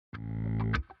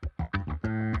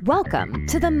Welcome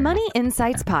to the Money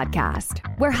Insights Podcast,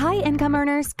 where high-income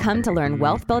earners come to learn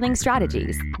wealth-building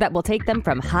strategies that will take them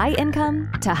from high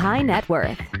income to high net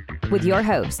worth. With your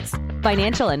hosts,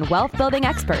 financial and wealth-building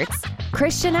experts,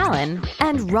 Christian Allen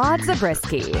and Rod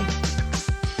Zabriskie.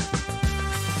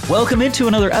 Welcome into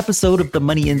another episode of the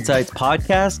Money Insights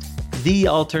Podcast, the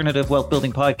alternative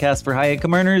wealth-building podcast for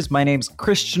high-income earners. My name's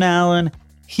Christian Allen.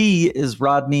 He is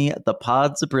Rodney, the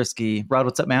Pod Zabriskie. Rod,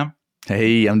 what's up, man?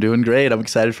 Hey, I'm doing great. I'm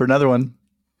excited for another one.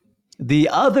 The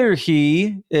other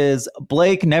he is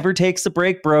Blake, never takes a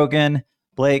break, Brogan.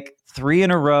 Blake, 3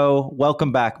 in a row.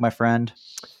 Welcome back, my friend.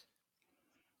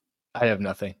 I have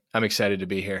nothing. I'm excited to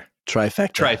be here.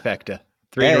 Trifecta.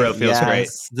 3 in a row feels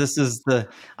great. This is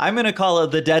I'm going to call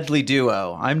it the deadly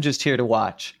duo. I'm just here to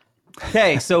watch.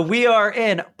 Okay, so we are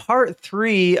in part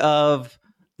 3 of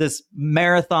this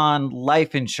marathon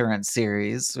life insurance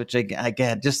series, which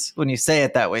again, just when you say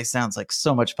it that way, sounds like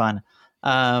so much fun.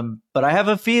 But I have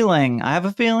a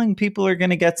feeling people are going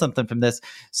to get something from this.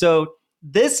 So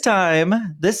this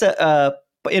time,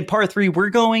 in part 3,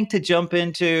 we're going to jump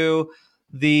into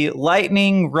the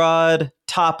lightning rod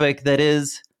topic that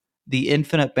is the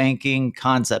infinite banking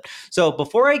concept. So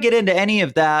before I get into any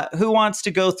of that, who wants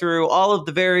to go through all of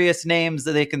the various names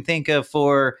that they can think of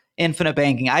for infinite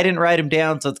banking? I didn't write them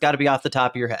down, so it's got to be off the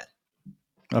top of your head.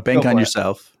 Bank on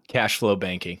yourself. Cash flow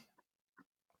banking.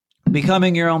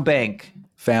 Becoming your own bank.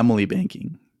 Family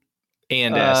banking.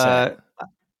 And asset.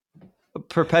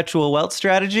 Perpetual wealth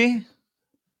strategy.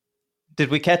 Did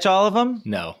we catch all of them?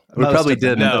 No. We probably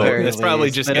didn't. No, it's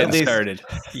probably just getting started.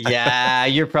 Yeah,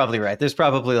 you're probably right. There's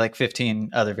probably like 15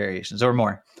 other variations or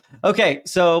more. Okay,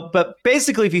 but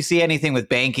basically if you see anything with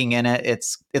banking in it,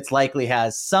 it's likely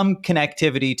has some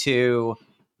connectivity to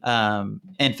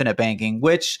infinite banking,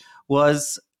 which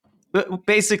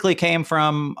basically came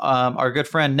from our good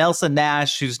friend Nelson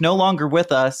Nash, who's no longer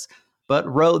with us, but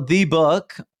wrote the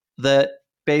book that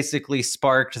basically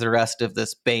sparked the rest of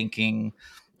this banking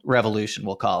revolution,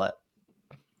 we'll call it.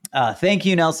 Thank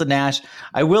you, Nelson Nash.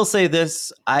 I will say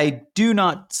this, I do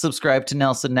not subscribe to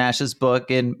Nelson Nash's book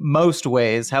in most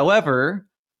ways. However,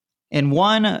 in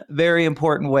one very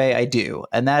important way I do,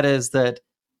 and that is that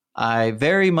I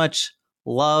very much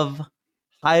love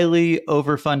highly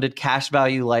overfunded cash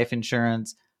value life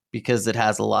insurance because it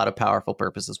has a lot of powerful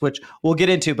purposes, which we'll get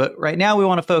into. But right now we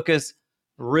want to focus,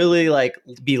 really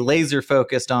be laser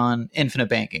focused on infinite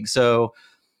banking. So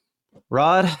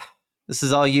Rod, this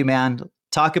is all you, man.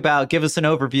 Give us an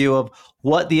overview of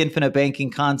what the infinite banking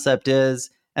concept is.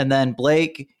 And then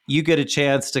Blake, you get a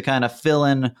chance to kind of fill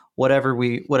in whatever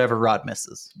Rod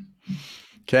misses.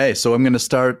 Okay, so I'm going to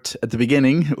start at the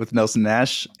beginning with Nelson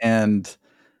Nash. And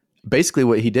basically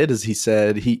what he did is he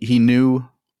said he knew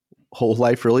whole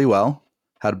life really well,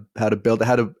 how to build it,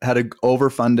 how to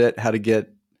overfund it, how to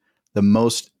get the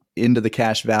most into the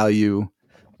cash value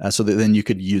so that then you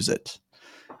could use it.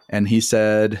 And he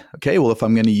said, okay, well, if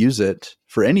I'm going to use it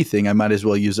for anything, I might as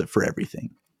well use it for everything.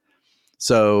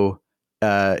 So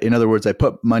in other words, I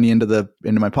put money into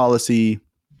my policy,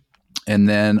 and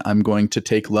then I'm going to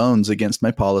take loans against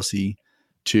my policy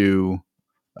to,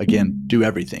 again, do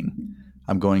everything.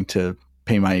 I'm going to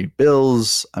pay my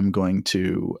bills. I'm going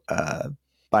to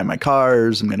buy my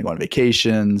cars. I'm going to go on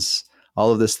vacations,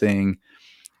 all of this thing.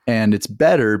 And it's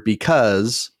better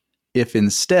because if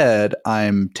instead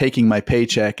I'm taking my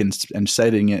paycheck and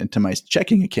setting it into my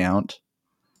checking account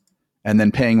and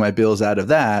then paying my bills out of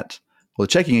that, well,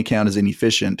 the checking account is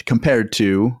inefficient compared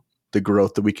to the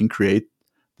growth that we can create,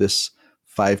 this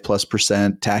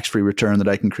 5+% tax-free return that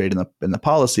I can create in the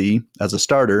policy as a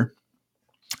starter.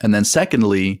 And then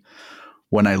secondly,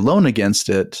 when I loan against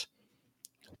it,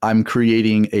 I'm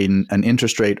creating an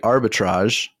interest rate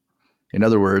arbitrage. In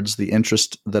other words, the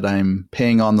interest that I'm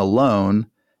paying on the loan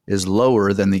is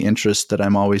lower than the interest that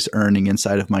I'm always earning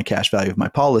inside of my cash value of my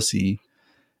policy.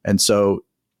 And so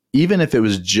even if it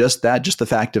was just the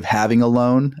fact of having a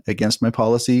loan against my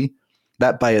policy,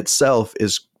 that by itself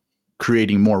is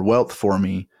creating more wealth for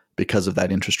me because of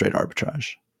that interest rate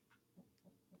arbitrage.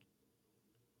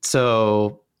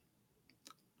 So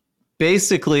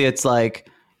basically it's like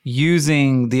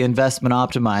using the investment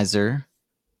optimizer,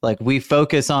 like we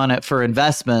focus on it for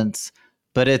investments,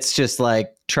 but it's just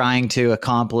like trying to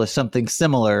accomplish something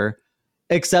similar,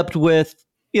 except with,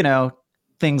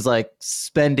 things like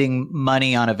spending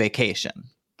money on a vacation.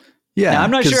 Yeah. Now,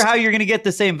 I'm not sure how you're going to get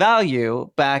the same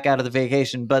value back out of the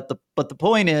vacation, but the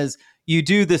point is you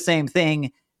do the same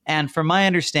thing. And from my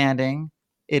understanding,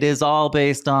 it is all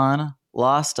based on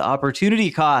lost opportunity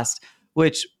cost,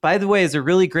 which, by the way, is a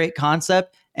really great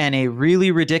concept and a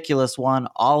really ridiculous one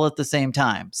all at the same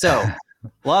time. So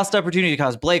Lost opportunity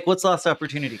cost. Blake, what's lost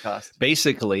opportunity cost?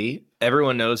 Basically,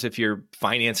 everyone knows if you're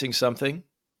financing something,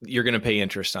 you're going to pay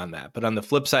interest on that. But on the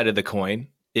flip side of the coin,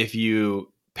 if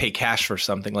you pay cash for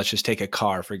something, let's just take a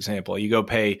car, for example, you go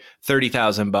pay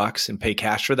 $30,000 and pay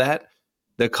cash for that.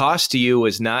 The cost to you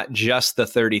is not just the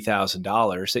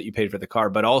 $30,000 that you paid for the car,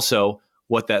 but also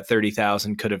what that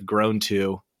 $30,000 could have grown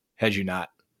to had you not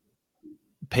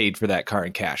paid for that car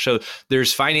in cash. So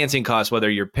there's financing costs, whether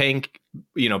you're paying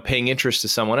interest to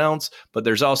someone else, but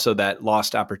there's also that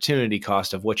lost opportunity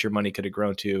cost of what your money could have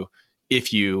grown to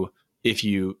if you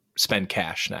spend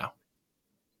cash now.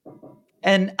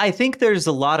 And I think there's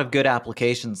a lot of good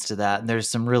applications to that, and there's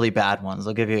some really bad ones.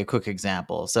 I'll give you a quick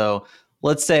example. So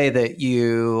let's say that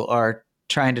you are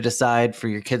trying to decide for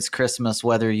your kids' Christmas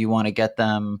whether you want to get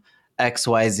them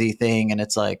XYZ thing, and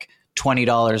it's like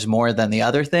 $20 more than the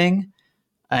other thing.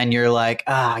 And you're like,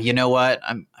 you know what?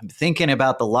 I'm thinking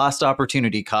about the lost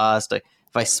opportunity cost. If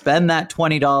I spend that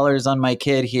 $20 on my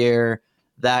kid here,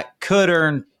 that could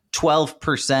earn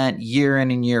 12% year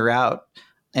in and year out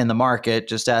in the market.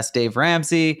 Just ask Dave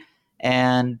Ramsey.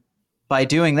 And by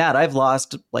doing that, I've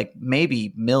lost like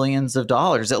maybe millions of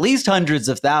dollars, at least hundreds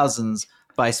of thousands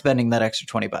by spending that extra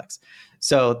 $20.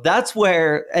 So that's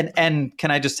where, and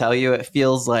can I just tell you, it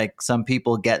feels like some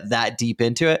people get that deep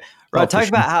into it. Rod, talk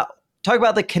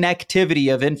about the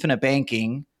connectivity of infinite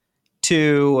banking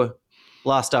to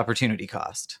lost opportunity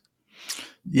cost.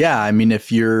 Yeah, I mean,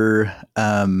 if you're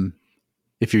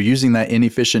using that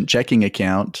inefficient checking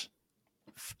account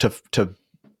to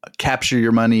capture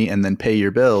your money and then pay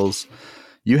your bills,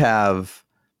 you have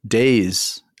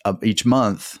days of each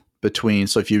month between.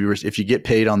 So if you get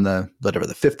paid on the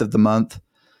 5th of the month,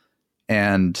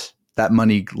 and that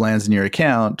money lands in your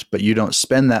account, but you don't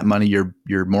spend that money,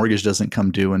 your mortgage doesn't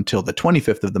come due until the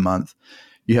 25th of the month.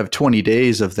 You have 20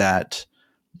 days of that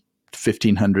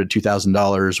 $1,500,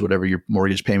 $2,000, whatever your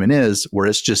mortgage payment is, where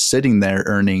it's just sitting there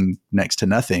earning next to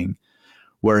nothing.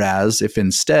 Whereas if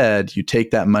instead you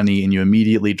take that money and you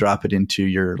immediately drop it into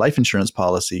your life insurance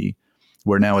policy,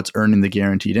 where now it's earning the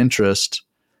guaranteed interest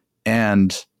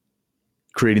and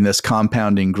creating this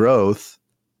compounding growth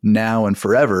now and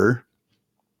forever,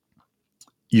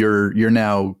 you're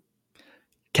now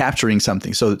capturing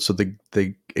something. So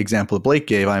the example that Blake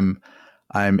gave, I'm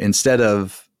instead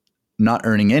of not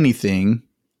earning anything,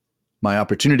 my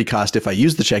opportunity cost, if I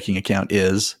use the checking account,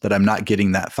 is that I'm not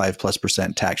getting that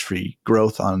 5+% tax-free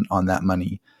growth on that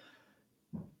money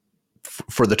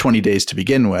for the 20 days to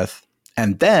begin with.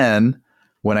 And then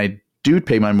when I do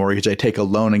pay my mortgage, I take a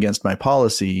loan against my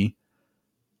policy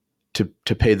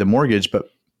to pay the mortgage. But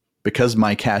because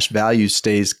my cash value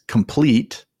stays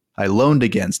complete, I loaned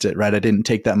against it, right? I didn't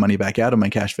take that money back out of my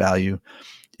cash value.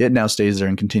 It now stays there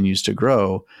and continues to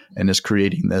grow and is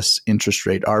creating this interest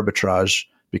rate arbitrage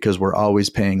because we're always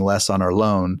paying less on our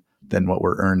loan than what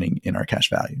we're earning in our cash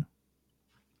value.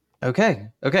 Okay.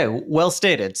 Well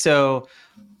stated. So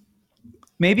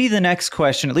maybe the next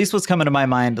question, at least what's coming to my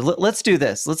mind, let's do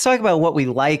this. Let's talk about what we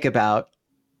like about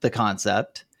the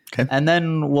concept. Okay. And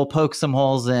then we'll poke some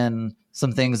holes in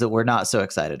some things that we're not so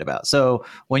excited about. So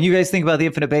when you guys think about the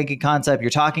infinite banking concept, you're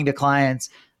talking to clients,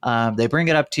 they bring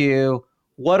it up to you.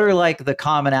 What are like the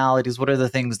commonalities? What are the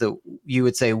things that you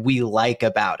would say we like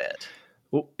about it?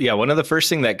 Well, yeah, one of the first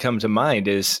things that comes to mind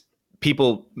is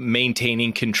people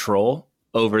maintaining control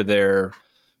over their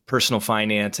personal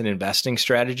finance and investing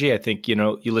strategy. I think,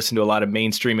 you listen to a lot of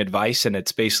mainstream advice and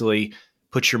it's basically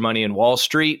put your money in Wall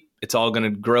Street. It's all going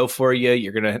to grow for you.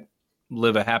 You're going to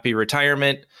live a happy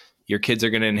retirement. Your kids are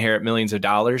going to inherit millions of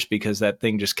dollars because that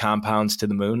thing just compounds to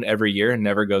the moon every year and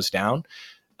never goes down,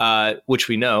 which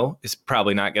we know is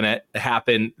probably not going to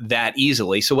happen that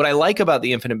easily. So what I like about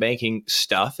the infinite banking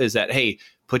stuff is that, hey,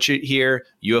 put you here,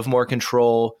 you have more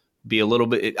control, be a little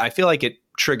bit, I feel like it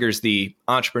triggers the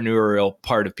entrepreneurial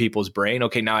part of people's brain.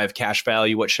 Okay, now I have cash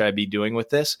value. What should I be doing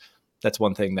with this? That's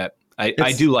one thing that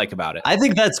I do like about it. I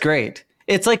think that's great.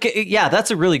 It's like, yeah,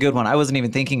 that's a really good one. I wasn't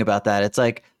even thinking about that. It's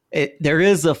like, there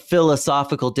is a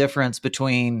philosophical difference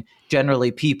between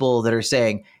generally people that are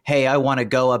saying, hey, I want to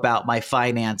go about my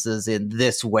finances in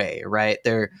this way, right?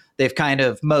 They've kind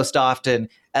of most often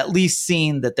at least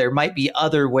seen that there might be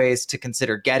other ways to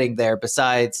consider getting there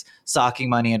besides socking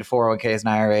money into 401ks and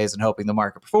IRAs and hoping the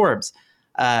market performs.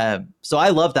 So I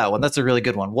love that one. That's a really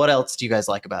good one. What else do you guys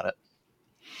like about it?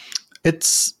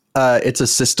 It's a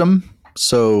system.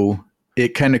 So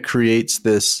it kind of creates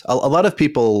this, a lot of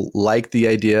people like the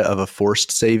idea of a forced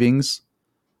savings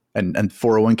and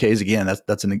 401ks. Again,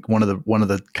 that's one of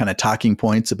the kind of talking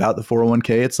points about the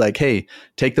 401k. It's like, hey,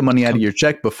 take the money out of your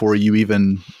check before it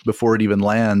even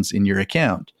lands in your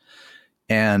account.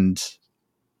 And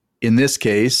in this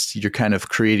case, you're kind of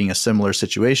creating a similar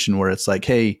situation where it's like,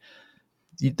 hey,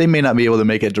 they may not be able to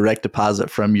make a direct deposit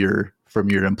from your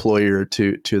employer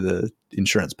to the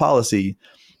insurance policy,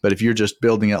 but if you're just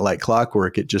building it like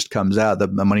clockwork, it just comes out. The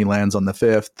money lands on the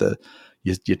 5th.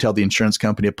 You tell the insurance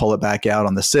company to pull it back out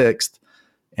on the 6th,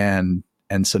 and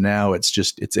so now it's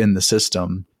in the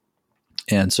system,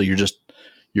 and so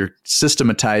you're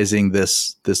systematizing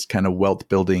this kind of wealth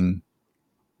building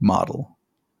model.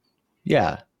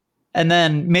 Yeah. And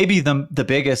then maybe the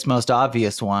biggest, most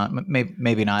obvious one,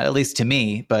 maybe not, at least to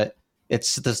me, but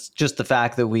it's just the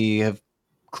fact that we have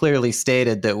clearly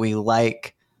stated that we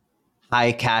like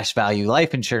high cash value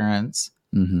life insurance.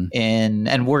 Mm-hmm.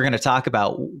 And we're going to talk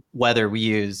about whether we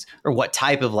use or what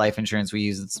type of life insurance we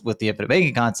use with the infinite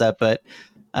banking concept. But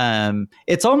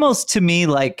it's almost to me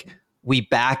like we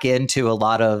back into a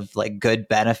lot of like good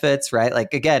benefits, right?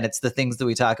 Like, again, it's the things that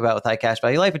we talk about with high cash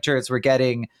value life insurance. We're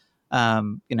getting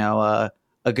a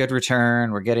good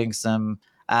return. We're getting some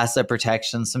asset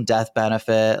protection, some death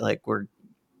benefit. Like, we're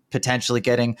potentially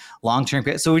getting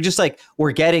long-term. So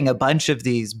we're getting a bunch of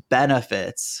these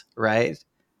benefits, right?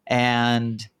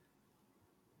 And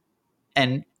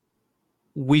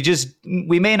we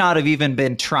may not have even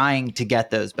been trying to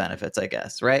get those benefits, I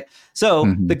guess, right?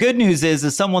 So the good news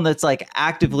is someone that's like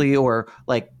actively or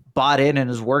like bought in and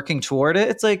is working toward it,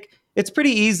 it's like, it's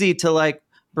pretty easy to like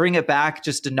bring it back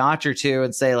just a notch or two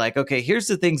and say like, okay, here's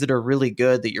the things that are really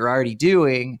good that you're already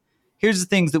doing. Here's the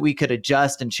things that we could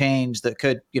adjust and change that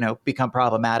could, become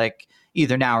problematic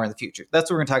either now or in the future. That's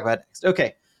what we're going to talk about next.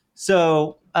 Okay.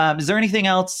 So is there anything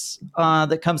else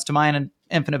that comes to mind in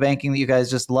infinite banking that you guys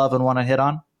just love and want to hit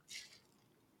on?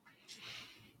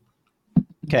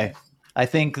 Okay. I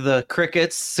think the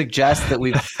crickets suggest that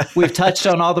we've touched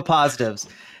on all the positives.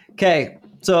 Okay.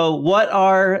 So what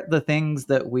are the things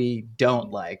that we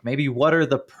don't like? Maybe what are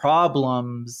the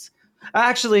problems?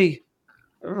 Actually,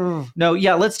 no,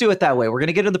 yeah, let's do it that way. We're going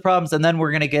to get into the problems and then we're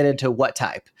going to get into what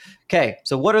type. Okay,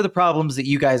 so what are the problems that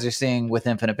you guys are seeing with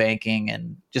infinite banking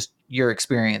and just your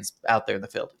experience out there in the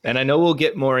field? And I know we'll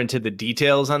get more into the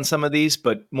details on some of these,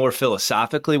 but more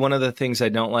philosophically, one of the things I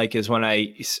don't like is when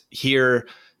I hear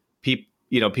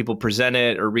people present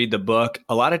it or read the book.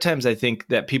 A lot of times I think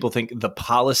that people think the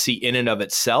policy in and of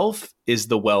itself is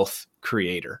the wealth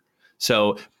creator.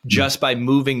 So just by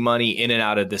moving money in and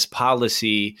out of this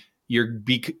policy, you're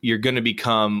going to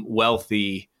become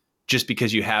wealthy just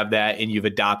because you have that and you've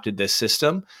adopted this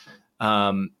system.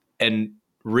 And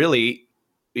really,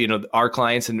 our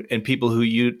clients and people who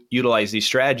utilize these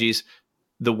strategies,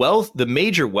 the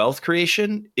major wealth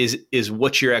creation is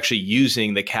what you're actually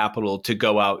using the capital to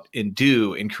go out and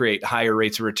do and create higher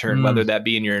rates of return, whether that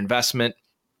be in your investment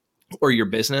or your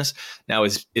business. Now,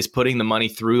 is putting the money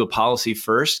through a policy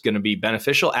first going to be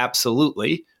beneficial?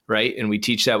 Absolutely. Right. And we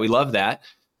teach that. We love that.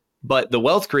 But the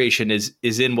wealth creation is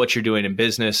in what you're doing in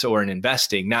business or in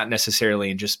investing, not necessarily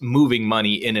in just moving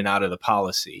money in and out of the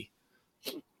policy.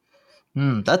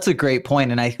 That's a great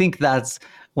point. And I think that's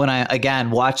when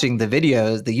watching the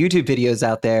YouTube videos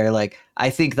out there, like, I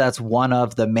think that's one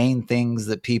of the main things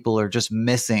that people are just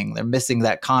missing. They're missing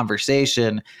that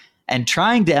conversation and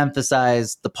trying to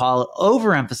overemphasize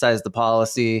the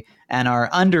policy and are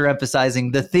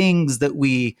underemphasizing the things that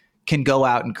we can go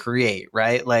out and create,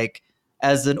 right? Like,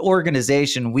 as an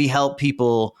organization, we help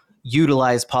people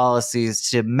utilize policies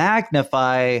to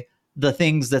magnify the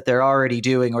things that they're already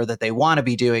doing or that they want to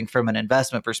be doing from an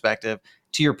investment perspective.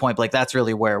 To your point, Blake, that's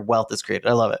really where wealth is created.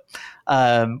 I love it.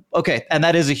 Okay. And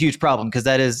that is a huge problem because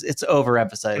it's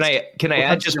overemphasized. Can I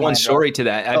add just one story to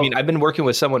that? I mean, I've been working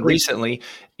with someone recently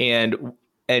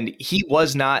and he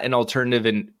was not an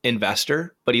alternative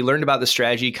investor, but he learned about the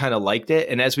strategy, kind of liked it.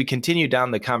 And as we continued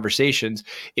down the conversations,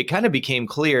 it kind of became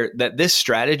clear that this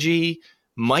strategy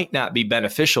might not be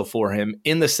beneficial for him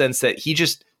in the sense that he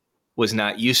just was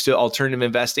not used to alternative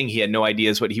investing. He had no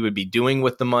ideas what he would be doing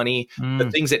with the money. The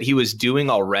things that he was doing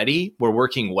already were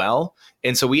working well.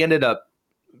 And so we ended up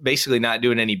basically not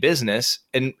doing any business.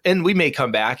 And we may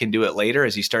come back and do it later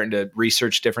as he's starting to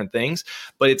research different things.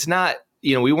 But it's not,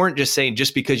 we weren't just saying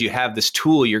just because you have this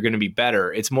tool, you're going to be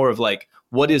better. It's more of like,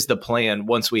 what is the plan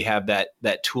once we have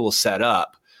that tool set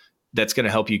up that's going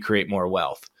to help you create more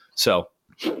wealth? So.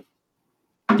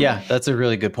 Yeah, that's a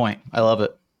really good point. I love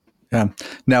it. Yeah.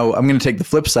 Now I'm going to take the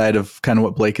flip side of kind of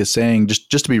what Blake is saying, just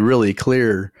to be really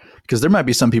clear, because there might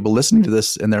be some people listening to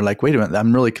this and they're like, wait a minute,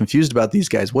 I'm really confused about these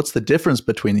guys. What's the difference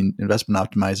between Investment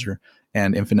Optimizer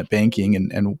and infinite banking?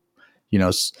 And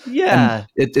yeah,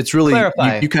 it's really,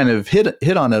 you kind of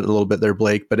hit on it a little bit there,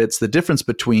 Blake, but it's the difference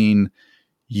between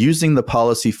using the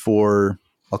policy for,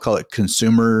 I'll call it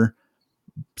consumer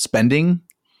spending,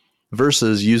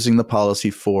 versus using the policy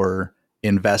for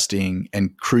investing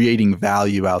and creating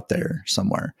value out there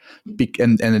somewhere.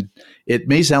 And it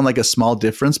may sound like a small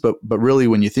difference, but really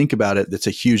when you think about it, it's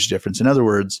a huge difference. In other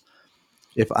words,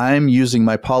 if I'm using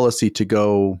my policy to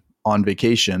go on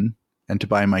vacation and to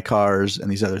buy my cars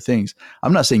and these other things,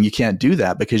 I'm not saying you can't do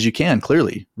that, because you can,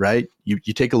 clearly, right?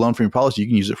 You take a loan from your policy, you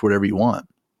can use it for whatever you want.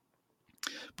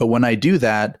 But when I do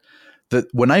that,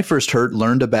 when I first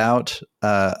learned about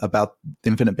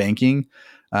infinite banking,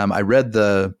 I read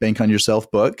the Bank on Yourself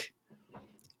book,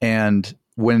 and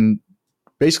when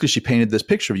basically she painted this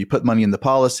picture of you put money in the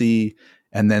policy,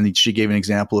 and then she gave an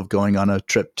example of going on a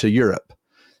trip to Europe.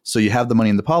 So you have the money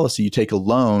in the policy, you take a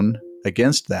loan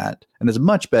against that, and it's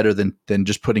much better than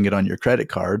just putting it on your credit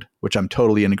card, which I'm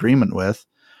totally in agreement with.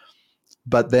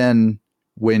 But then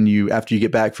after you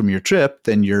get back from your trip,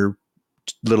 then you're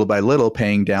little by little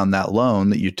paying down that loan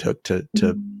that you took to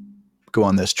go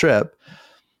on this trip.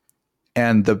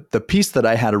 And the piece that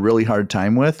I had a really hard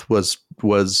time with was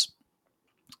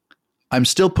I'm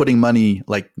still putting money,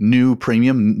 like new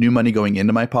money going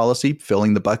into my policy,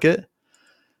 filling the bucket.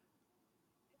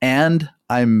 And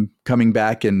I'm coming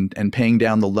back and paying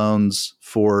down the loans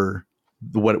for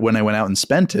when I went out and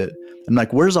spent it. I'm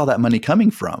like, where's all that money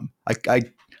coming from?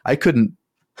 I couldn't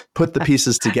put the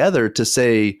pieces together to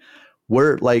say,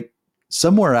 where, like,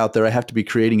 somewhere out there I have to be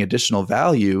creating additional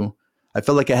value. I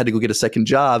felt like I had to go get a second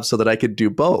job so that I could do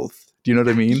both. Do you know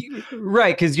what I mean?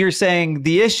 Right, because you're saying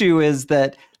the issue is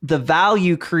that the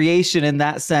value creation in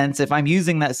that sense, if I'm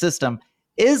using that system,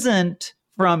 isn't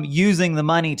from using the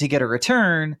money to get a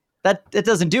return. That it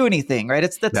doesn't do anything, right?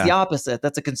 That's the opposite.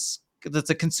 That's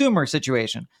a consumer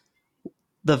situation.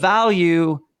 The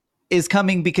value is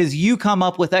coming because you come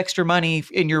up with extra money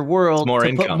in your world to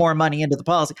income. Put more money into the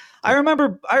policy. I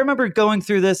remember going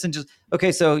through this and just,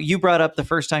 okay, so you brought up the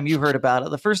first time you heard about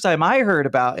it. The first time I heard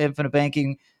about infinite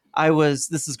banking,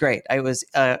 this is great. It was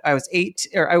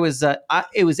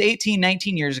 18,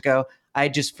 19 years ago. I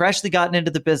had just freshly gotten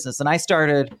into the business, and I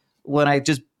started when I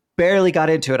just barely got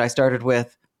into it. I started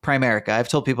with Primerica. I've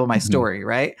told people my story,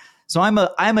 right? So I'm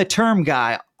a term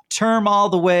guy, term all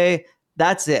the way.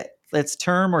 That's it. It's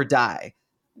term or die,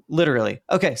 literally.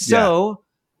 Okay, so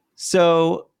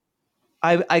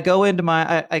I go into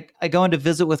I go in to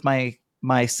visit with my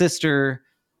sister,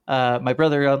 my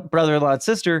brother-in-law and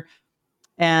sister,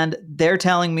 and they're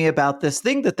telling me about this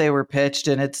thing that they were pitched,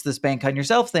 and it's this Bank on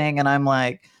Yourself thing, and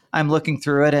I'm looking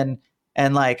through it,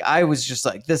 and like I was just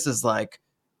like, this is like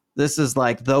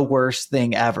the worst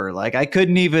thing ever. Like I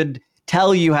couldn't even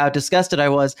tell you how disgusted I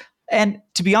was. And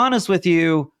to be honest with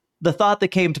you, the thought that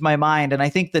came to my mind, and I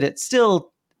think that it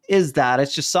still is that,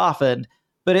 it's just softened,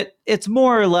 but it's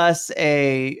more or less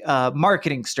a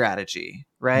marketing strategy,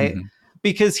 right? Mm-hmm.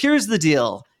 Because here's the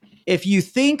deal. If you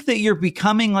think that you're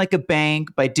becoming like a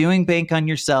bank by doing Bank on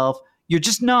Yourself, you're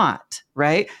just not,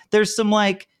 right? There's some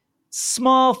like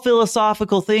small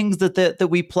philosophical things that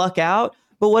we pluck out,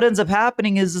 but what ends up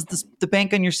happening is the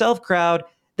Bank on Yourself crowd,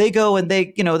 they go and they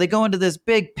go into this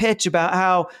big pitch about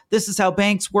how this is how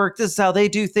banks work, this is how they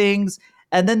do things,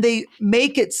 and then they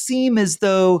make it seem as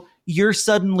though you're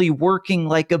suddenly working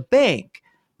like a bank.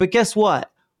 But guess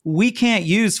what? We can't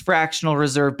use fractional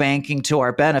reserve banking to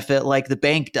our benefit like the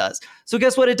bank does. So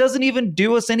guess what? It doesn't even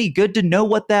do us any good to know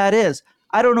what that is.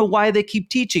 I don't know why they keep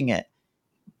teaching it.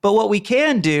 But what we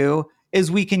can do is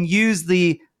we can use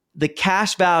the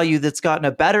cash value that's gotten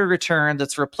a better return,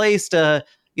 that's replaced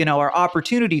our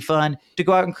opportunity fund, to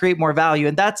go out and create more value.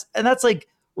 And that's like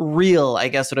real, I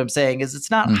guess what I'm saying is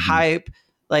it's not hype.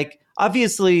 Like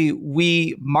obviously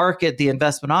we market the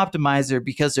investment optimizer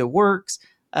because it works.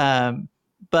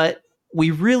 But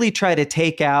we really try to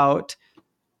take out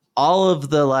all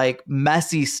of the like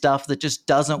messy stuff that just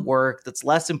doesn't work, that's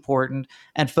less important,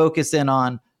 and focus in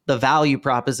on the value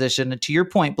proposition. And to your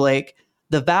point, Blake,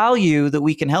 the value that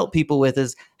we can help people with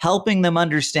is helping them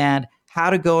understand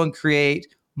how to go and create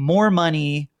more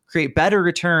money, create better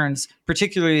returns,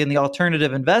 particularly in the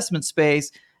alternative investment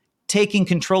space, taking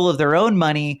control of their own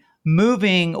money,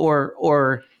 moving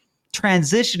or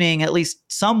transitioning at least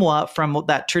somewhat from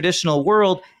that traditional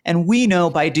world. And we know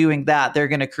by doing that, they're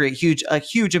going to create a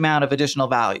huge amount of additional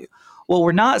value. What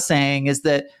we're not saying is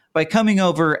that by coming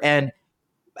over and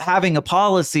having a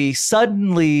policy,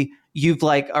 suddenly you've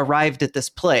like arrived at this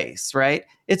place, right?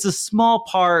 It's a small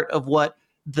part of what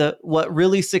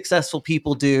really successful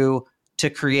people do to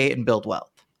create and build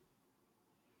wealth.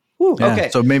 Ooh, yeah, okay.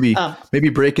 So maybe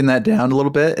breaking that down a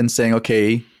little bit and saying,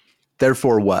 okay,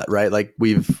 therefore what, right? Like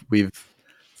we've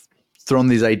thrown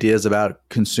these ideas about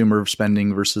consumer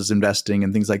spending versus investing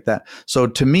and things like that. So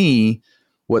to me,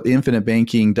 what infinite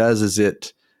banking does is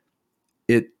it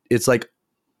it's like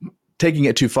taking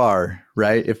it too far,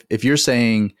 right? If you're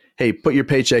saying, hey, put your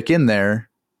paycheck in there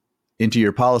into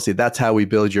your policy, that's how we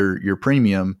build your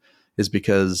premium, is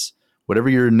because whatever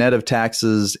your net of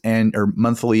taxes and or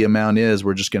monthly amount is,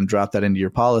 we're just going to drop that into your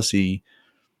policy.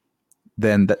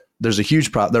 Then there's a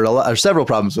huge problem. There are several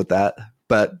problems with that.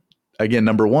 But again,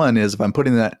 number one is, if I'm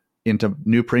putting that into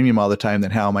new premium all the time,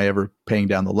 then how am I ever paying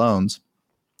down the loans?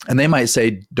 And they might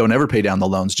say, don't ever pay down the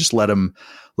loans, just let them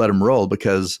roll,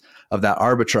 because of that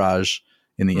arbitrage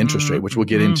in the interest rate, which we'll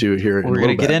get into here in a little bit. We're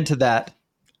going to get into that.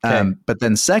 Okay. But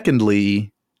then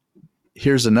secondly,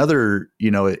 here's another,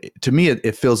 to me,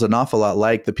 it feels an awful lot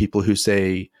like the people who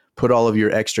say, put all of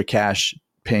your extra cash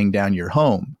paying down your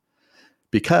home.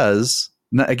 Because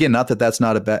again, not that that's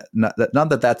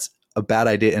a bad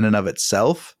idea in and of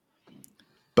itself,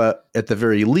 but at the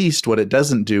very least, what it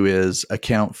doesn't do is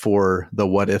account for the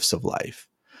what ifs of life.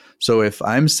 So if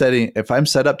I'm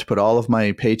set up to put all of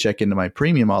my paycheck into my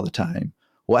premium all the time,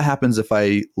 what happens if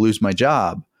I lose my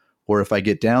job, or if I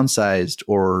get downsized,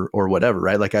 or whatever,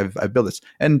 right? Like I've built this,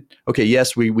 and okay,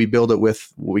 yes, we build it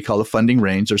with what we call a funding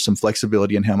range. There's some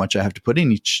flexibility in how much I have to put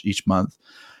in each month.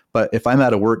 But if I'm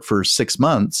out of work for 6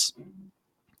 months,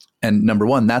 and number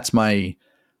one, that's my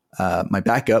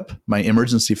backup, my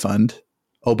emergency fund.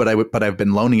 Oh, but I've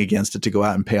been loaning against it to go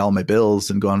out and pay all my bills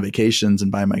and go on vacations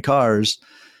and buy my cars.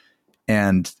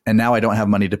 And now I don't have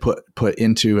money to put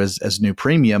into as new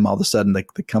premium. All of a sudden,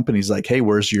 the company's like, hey,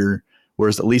 where's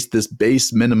at least this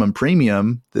base minimum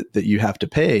premium that you have to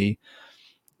pay?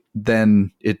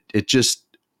 Then it just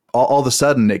all of a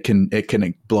sudden it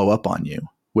can blow up on you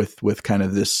with kind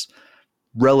of this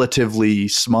relatively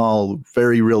small,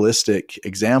 very realistic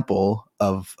example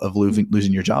of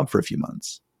losing your job for a few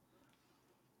months.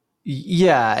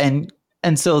 Yeah,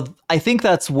 and so I think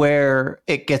that's where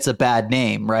it gets a bad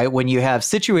name, right? When you have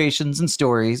situations and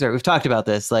stories, or we've talked about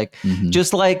this, like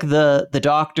just like the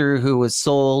doctor who was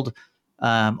sold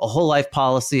a whole life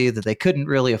policy that they couldn't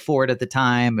really afford at the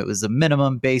time. It was a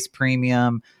minimum base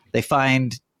premium. They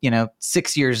find,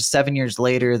 6 years, 7 years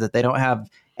later that they don't have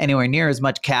anywhere near as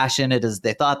much cash in it as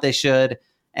they thought they should.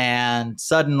 And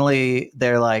suddenly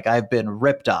they're like, I've been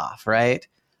ripped off, right?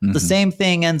 The same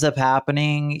thing ends up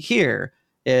happening here.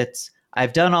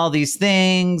 I've done all these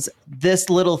things. This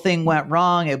little thing went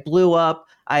wrong. It blew up.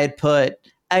 I had put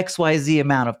XYZ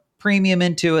amount of premium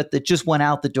into it that just went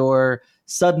out the door.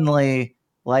 Suddenly,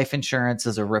 life insurance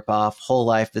is a ripoff. Whole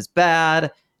life is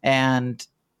bad. And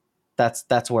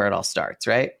that's where it all starts,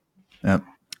 right? Yep.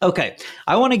 Okay.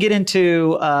 I want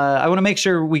to make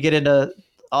sure we get into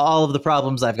all of the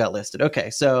problems I've got listed.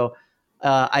 Okay. So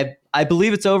I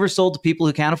believe it's oversold to people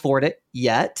who can't afford it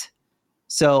yet.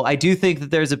 So I do think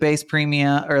that there's a base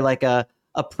premium, or like a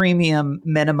premium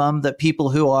minimum, that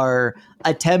people who are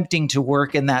attempting to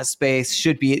work in that space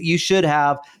you should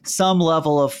have some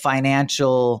level of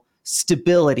financial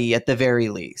stability at the very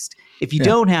least. If you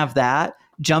don't have that,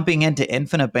 jumping into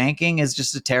infinite banking is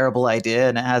just a terrible idea,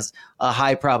 and it has a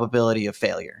high probability of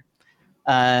failure.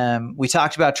 We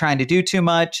talked about trying to do too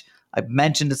much. I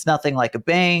mentioned it's nothing like a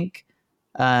bank.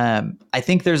 I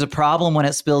think there's a problem when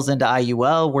it spills into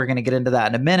IUL. We're going to get into that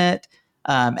in a minute.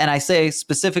 And I say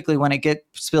specifically when it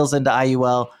spills into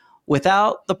IUL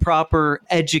without the proper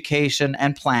education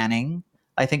and planning.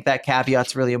 I think that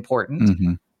caveat's really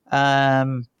important.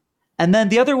 And then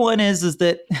the other one is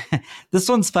that this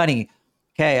one's funny.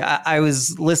 Okay, I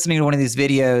was listening to one of these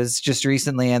videos just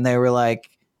recently, and they were like,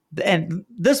 and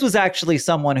this was actually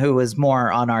someone who was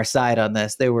more on our side on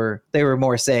this. They were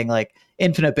more saying like,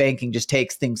 infinite banking just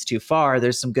takes things too far.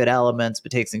 There's some good elements,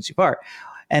 but takes things too far.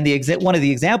 And one of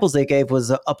the examples they gave was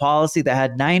a policy that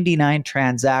had 99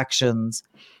 transactions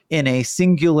in a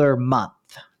singular month.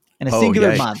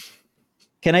 Month.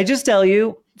 Can I just tell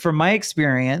you, from my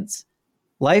experience,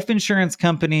 life insurance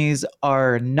companies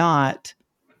are not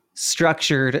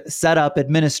set up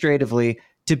administratively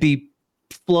to be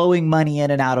flowing money in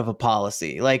and out of a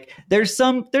policy. Like there's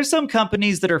some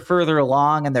companies that are further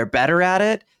along and they're better at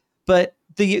it. But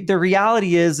the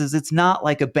reality is it's not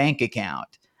like a bank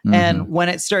account. And when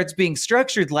it starts being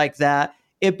structured like that,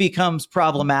 it becomes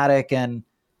problematic and,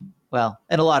 well,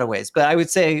 in a lot of ways. But I would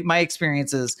say my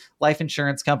experience is life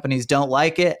insurance companies don't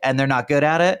like it and they're not good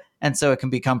at it. And so it can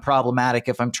become problematic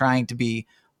if I'm trying to be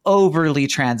overly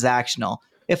transactional.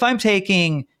 If I'm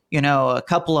taking, a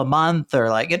couple a month, or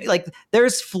like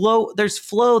there's flow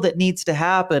that needs to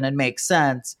happen and make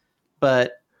sense,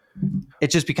 but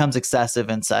it just becomes excessive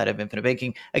inside of infinite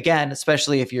banking. Again,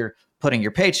 especially if you're putting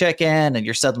your paycheck in and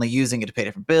you're suddenly using it to pay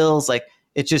different bills, like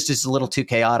it just is a little too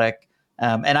chaotic.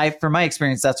 And from my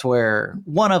experience, that's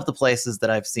one of the places that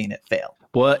I've seen it fail.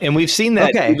 Well, and we've seen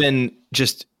that even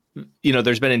just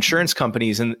there's been insurance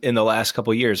companies in the last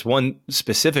couple of years, one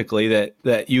specifically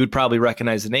that you would probably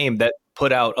recognize the name, that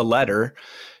put out a letter,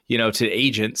 to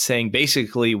agents saying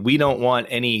basically, we don't want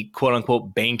any quote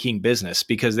unquote banking business,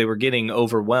 because they were getting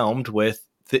overwhelmed with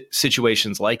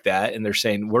situations like that. And they're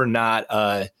saying, we're not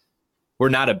a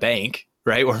bank,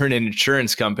 right? We're an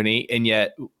insurance company. And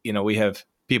yet, we have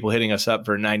people hitting us up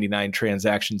for 99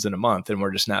 transactions in a month, and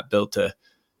we're just not built to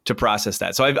process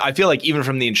that. So I feel like even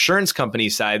from the insurance company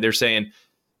side, they're saying,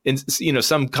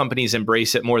 some companies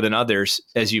embrace it more than others,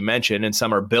 as you mentioned, and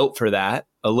some are built for that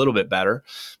a little bit better.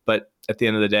 But at the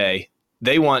end of the day,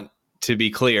 they want to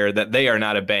be clear that they are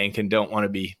not a bank and don't want to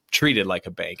be treated like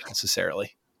a bank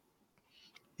necessarily.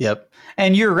 Yep.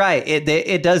 And you're right.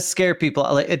 It does scare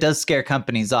people. It does scare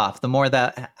companies off. The more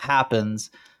that happens,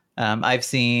 I've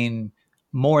seen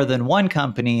more than one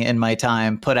company in my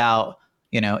time put out,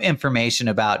 information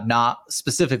about not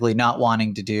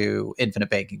wanting to do infinite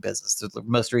banking business. The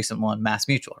most recent one, Mass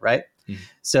Mutual, right? Mm-hmm.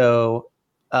 So,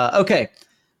 okay.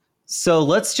 So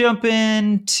let's jump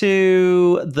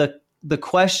into the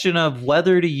question of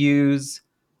whether to use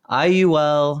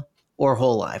IUL or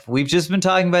whole life. We've just been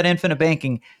talking about infinite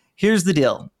banking. Here's the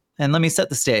deal, and let me set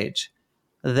the stage.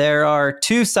 There are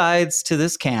two sides to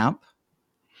this camp.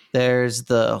 There's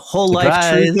the whole life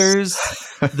truthers,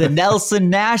 the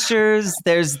Nelson Nashers.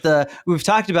 We've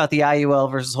talked about the IUL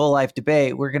versus whole life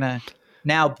debate. We're going to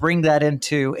now bring that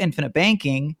into infinite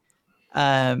banking.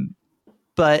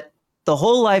 But the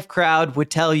whole life crowd would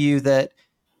tell you that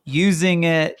using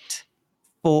an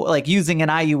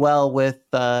IUL with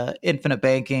infinite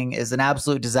banking is an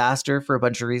absolute disaster for a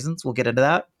bunch of reasons. We'll get into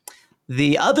that.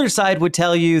 The other side would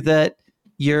tell you that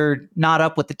you're not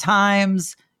up with the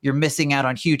times. You're missing out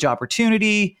on huge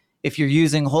opportunity. If you're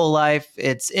using whole life,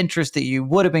 it's interest that you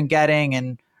would have been getting.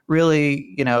 And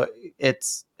really,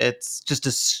 it's just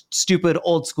a stupid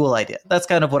old school idea. That's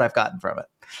kind of what I've gotten from it.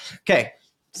 Okay.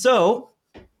 So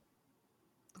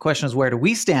the question is, where do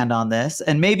we stand on this?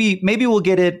 And maybe we'll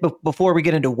get it before we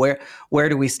get into where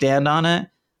do we stand on it.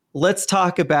 Let's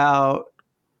talk about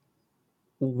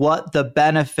what the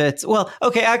benefits. Well,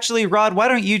 okay, actually, Rod, why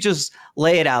don't you just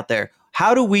lay it out there?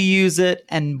 How do we use it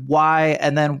and why?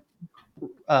 And then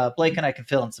Blake and I can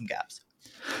fill in some gaps.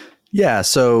 Yeah.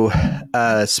 So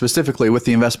specifically with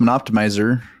the investment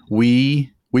optimizer,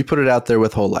 we put it out there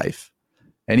with whole life.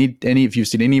 If you've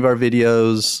seen any of our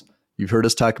videos, you've heard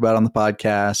us talk about it on the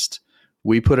podcast,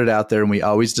 we put it out there and we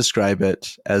always describe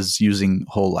it as using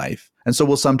whole life. And so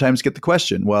we'll sometimes get the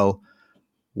question, well,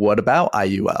 what about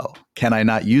IUL? Can I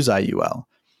not use IUL?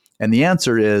 And the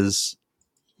answer is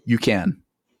you can.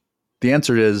 The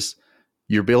answer is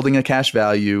you're building a cash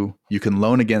value, you can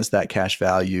loan against that cash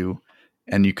value,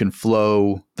 and you can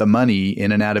flow the money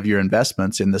in and out of your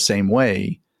investments in the same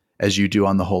way as you do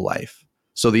on the whole life.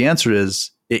 So the answer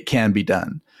is it can be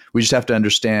done. We just have to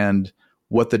understand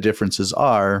what the differences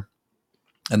are.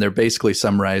 And they're basically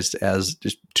summarized as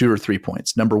just 2 or 3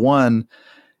 points. Number one,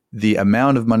 the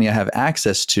amount of money I have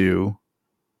access to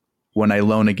when I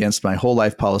loan against my whole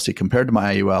life policy compared to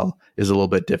my IUL is a little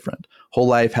bit different. Whole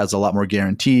life has a lot more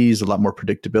guarantees, a lot more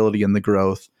predictability in the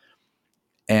growth.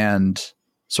 And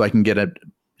so I can get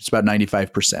it's about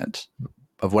 95%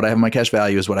 of what I have in my cash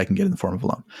value is what I can get in the form of a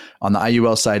loan. On the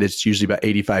IUL side, it's usually about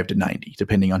 85 to 90,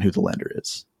 depending on who the lender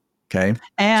is. Okay.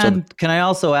 And can I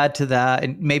also add to that,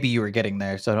 and maybe you were getting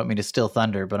there, so I don't mean to steal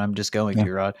thunder, but I'm just going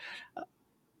to, Rod.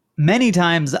 Many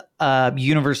times,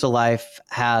 Universal Life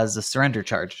has a surrender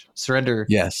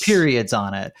periods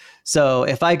on it. So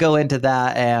if I go into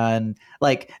that and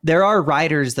there are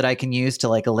riders that I can use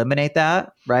to eliminate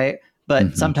that, right?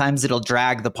 But sometimes it'll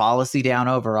drag the policy down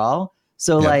overall.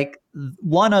 So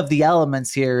one of the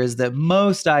elements here is that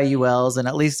most IULs, and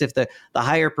at least if the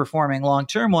higher performing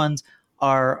long-term ones,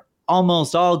 are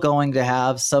almost all going to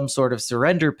have some sort of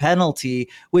surrender penalty,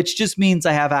 which just means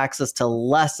I have access to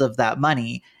less of that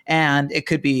money. And it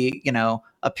could be,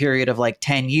 a period of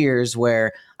 10 years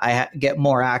where I get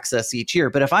more access each year.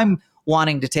 But if I'm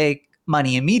wanting to take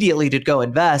money immediately to go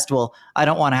invest, well, I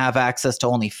don't want to have access to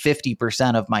only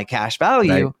 50% of my cash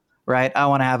value, right? I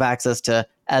want to have access to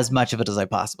as much of it as I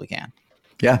possibly can.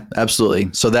 Yeah, absolutely.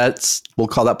 So we'll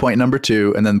call that point number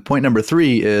 2. And then point number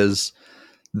 3 is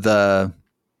the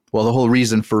whole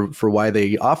reason for why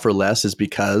they offer less is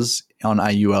because on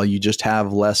IUL, you just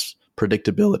have less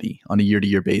predictability on a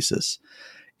year-to-year basis.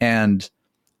 And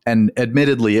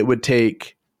admittedly, it would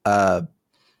take,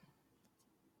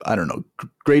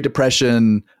 Great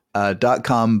Depression,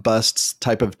 .com busts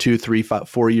type of 2, 3, 5,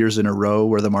 4 years in a row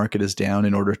where the market is down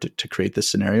in order to create this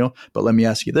scenario. But let me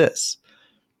ask you this.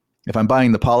 If I'm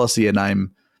buying the policy and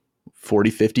I'm 40,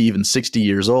 50, even 60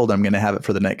 years old. I'm going to have it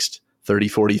for the next 30,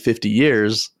 40, 50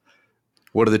 years.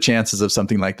 What are the chances of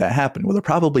something like that happening? Well, they're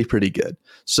probably pretty good.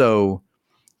 So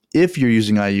if you're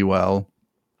using IUL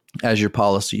as your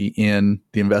policy in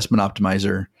the investment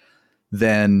optimizer,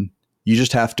 then you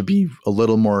just have to be a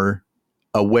little more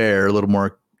aware, a little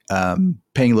more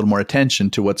paying a little more attention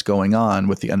to what's going on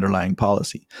with the underlying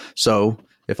policy. So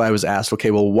if I was asked,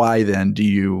 okay, well, why then do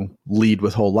you lead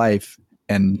with whole life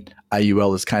and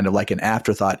IUL is kind of like an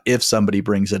afterthought if somebody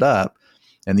brings it up?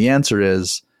 And the answer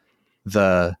is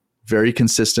the very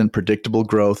consistent, predictable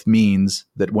growth means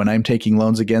that when I'm taking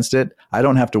loans against it, I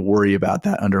don't have to worry about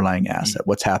that underlying asset,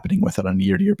 what's happening with it on a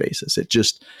year-to-year basis.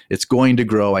 It's going to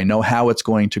grow. I know how it's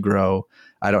going to grow.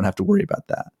 I don't have to worry about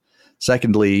that.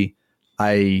 Secondly,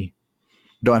 I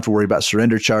don't have to worry about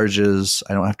surrender charges.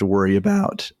 I don't have to worry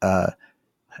about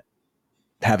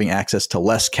having access to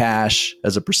less cash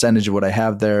as a percentage of what I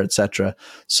have there, et cetera.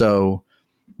 So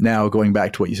now going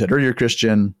back to what you said earlier,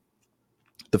 Christian,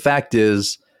 the fact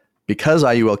is, because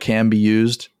IUL can be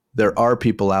used, there are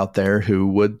people out there who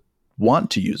would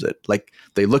want to use it. Like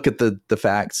they look at the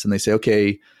facts and they say,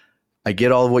 okay, I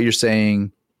get all of what you're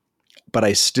saying, but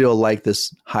I still like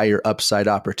this higher upside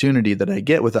opportunity that I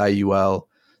get with IUL.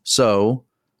 So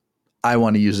I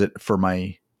want to use it for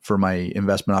my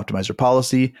investment optimizer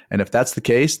policy. And if that's the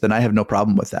case, then I have no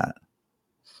problem with that.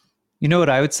 You know what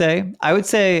I would say? I would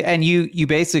say, and you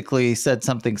basically said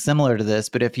something similar to this,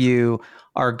 but if you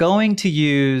are going to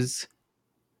use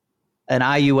an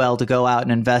IUL to go out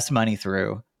and invest money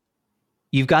through,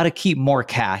 you've got to keep more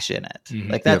cash in it.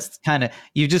 Mm-hmm. Like that's kind of,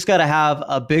 you just got to have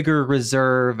a bigger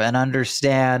reserve and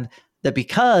understand that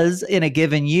because in a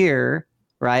given year,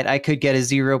 right, I could get a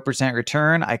 0%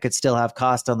 return. I could still have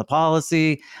cost on the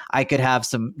policy. I could have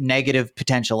some negative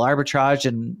potential arbitrage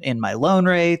in my loan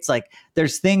rates. Like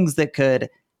there's things that could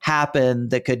happen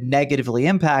that could negatively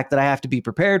impact that I have to be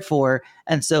prepared for.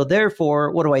 And so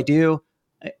therefore, what do?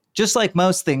 Just like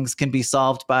most things can be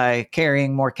solved by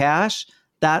carrying more cash,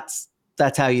 that's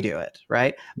how you do it,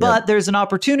 right? Yep. But there's an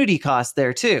opportunity cost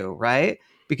there too, right?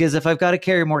 Because if I've got to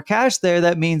carry more cash there,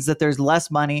 that means that there's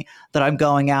less money that I'm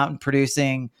going out and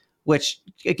producing, which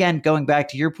again, going back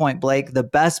to your point, Blake, the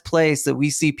best place that we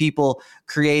see people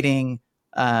creating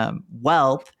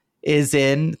wealth is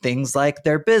in things like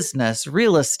their business,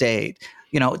 real estate,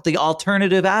 the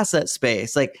alternative asset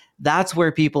space. Like that's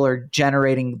where people are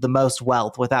generating the most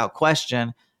wealth without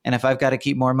question. And if I've got to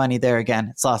keep more money there, again,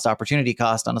 it's lost opportunity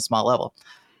cost on a small level.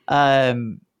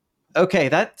 Okay,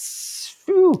 that's...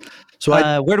 Whew. So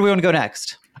where do we want to go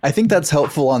next? I think that's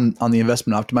helpful on the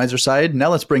investment optimizer side. Now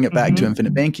let's bring it back to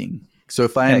infinite banking. So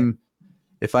if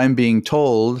I'm being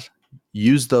told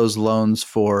use those loans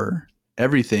for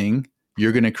everything,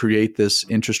 you're going to create this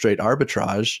interest rate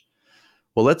arbitrage.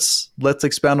 Well, let's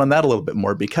expound on that a little bit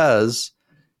more, because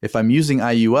if I'm using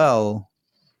IUL,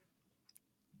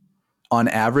 on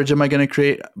average, am I going to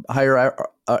create higher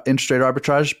interest rate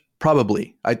arbitrage?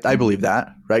 Probably. I believe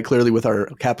that, right? Clearly with our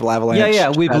capital avalanche.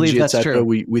 Yeah, we believe that's true.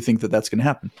 We think that that's going to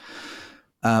happen.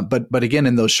 But again,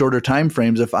 in those shorter time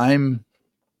frames, if I'm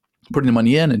putting the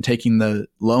money in and taking the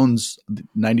loans,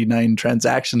 99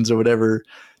 transactions or whatever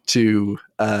to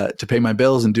pay my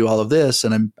bills and do all of this,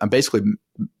 and I'm basically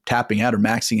tapping out or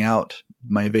maxing out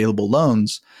my available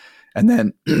loans. And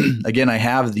then again, I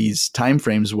have these time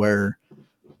frames where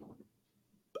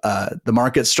the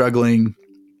market's struggling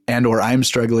and or I'm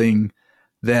struggling,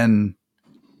 then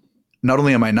not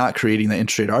only am I not creating the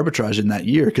interest rate arbitrage in that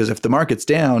year, because if the market's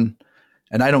down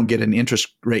and I don't get an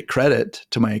interest rate credit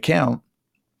to my account,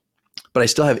 but I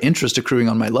still have interest accruing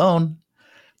on my loan,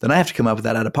 then I have to come up with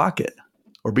that out of pocket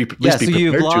or be prepared so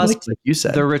you've lost like you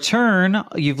said. The return,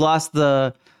 you've lost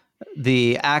the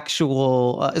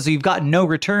actual, so you've got no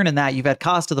return in that. You've had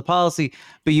cost of the policy,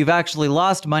 but you've actually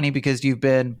lost money because you've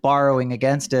been borrowing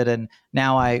against it. And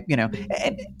now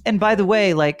and by the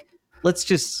way, like, let's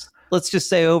just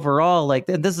say overall, like,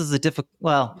 and this is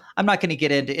I'm not going to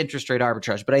get into interest rate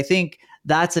arbitrage, but I think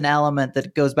that's an element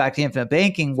that goes back to infinite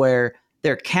banking where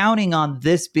they're counting on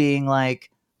this being like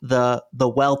the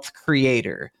wealth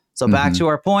creator. So back to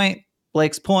our point,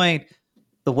 Blake's point,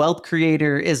 the wealth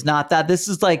creator is not that. This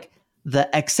is like the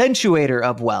accentuator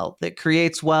of wealth that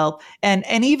creates wealth. And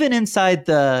even inside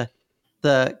the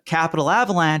capital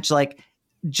avalanche, like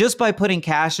just by putting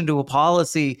cash into a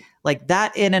policy, like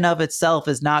that in and of itself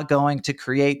is not going to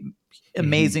create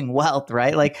amazing wealth,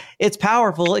 right? Like it's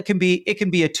powerful. It can be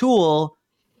a tool,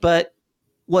 but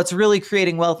what's really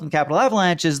creating wealth in capital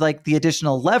avalanche is like the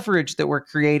additional leverage that we're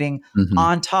creating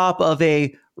on top of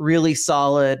a really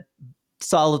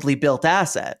solidly built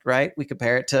asset, right? We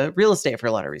compare it to real estate for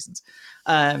a lot of reasons.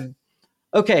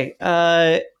 Okay.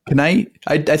 Can I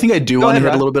think I do Go want to ahead, hit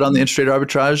Rod. a little bit on the interest rate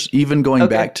arbitrage, even going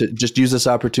Okay. back to just use this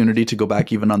opportunity to go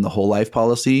back even on the whole life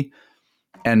policy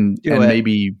and Do it.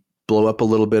 maybe blow up a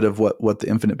little bit of what the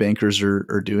infinite bankers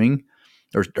are doing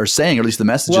or saying, or at least the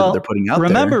message that they're putting out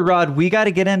remember, there. Rod, we got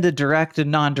to get into direct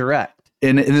and non-direct.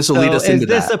 And this will lead us into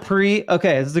that. Is this a pre?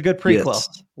 Okay, this is a good prequel.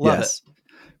 Yes. Love Yes. it.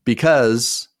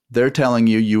 Because they're telling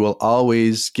you will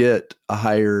always get a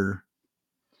higher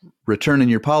return in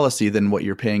your policy than what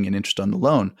you're paying in interest on the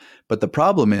loan. But the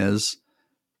problem is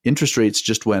interest rates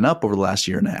just went up over the last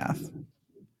year and a half.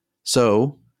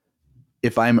 So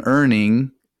if I'm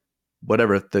earning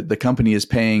whatever the company is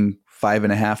paying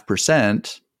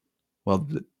 5.5%, well,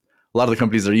 a lot of the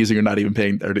companies they're using are not even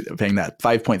paying that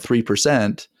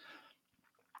 5.3%.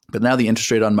 But now the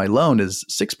interest rate on my loan is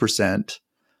 6%.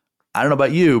 I don't know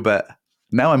about you, but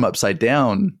now I'm upside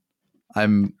down.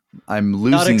 I'm losing.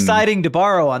 Not exciting to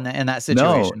borrow in that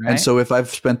situation, no. right? And so if I've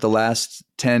spent the last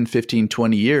 10, 15,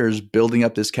 20 years building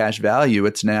up this cash value,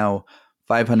 it's now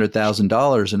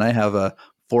 $500,000 and I have a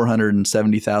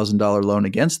 $470,000 loan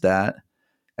against that.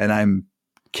 And I'm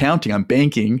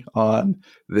banking on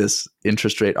this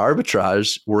interest rate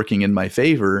arbitrage working in my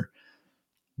favor,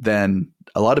 then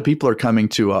a lot of people are coming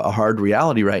to a hard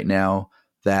reality right now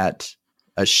that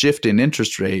a shift in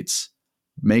interest rates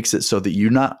makes it so that you're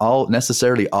not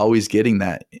necessarily always getting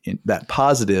that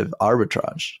positive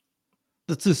arbitrage.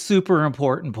 That's a super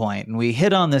important point. And we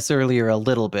hit on this earlier a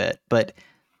little bit, but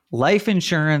life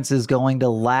insurance is going to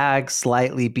lag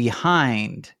slightly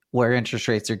behind where interest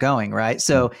rates are going, right?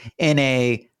 So in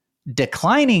a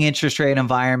declining interest rate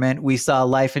environment, we saw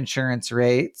life insurance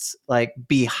rates like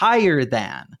be higher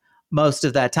than most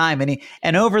of that time.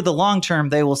 And over the long term,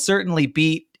 they will certainly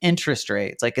beat interest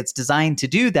rates. Like it's designed to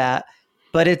do that,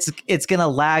 but it's going to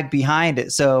lag behind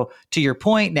it. So to your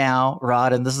point now,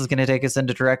 Rod, and this is going to take us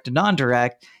into direct and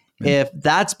non-direct, if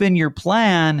that's been your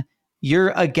plan,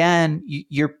 you're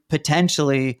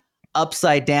potentially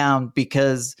upside down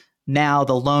because now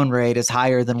the loan rate is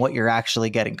higher than what you're actually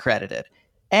getting credited.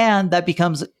 And that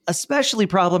becomes especially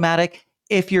problematic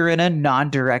if you're in a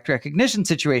non-direct recognition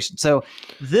situation. So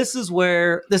this is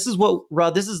what,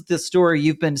 Rod, this is the story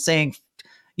you've been saying.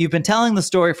 You've been telling the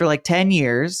story for like 10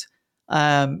 years.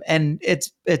 And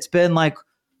it's been like,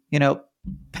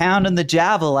 pounding the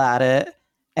javel at it.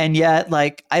 And yet,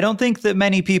 like, I don't think that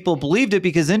many people believed it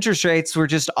because interest rates were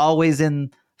just always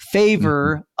in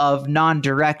favor of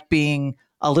non-direct being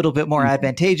a little bit more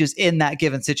advantageous in that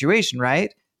given situation,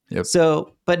 right? Yep.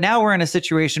 So, but now we're in a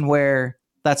situation where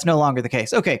that's no longer the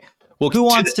case. Okay. Well, who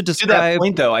wants to describe? To that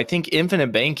point, though, I think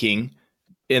infinite banking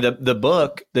in the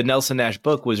book, the Nelson Nash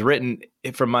book, was written,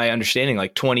 from my understanding,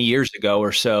 like 20 years ago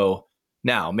or so.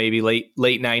 Now, maybe late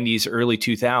 90s, early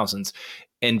 2000s.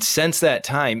 And since that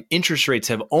time, interest rates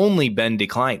have only been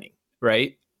declining,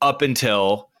 right? Up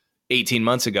until 18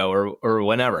 months ago or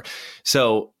whenever.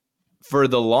 So for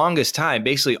the longest time,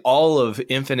 basically all of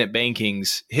infinite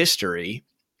banking's history,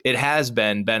 it has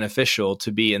been beneficial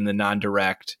to be in the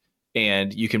non-direct,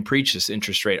 and you can preach this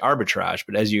interest rate arbitrage.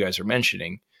 But as you guys are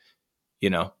mentioning,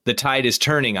 the tide is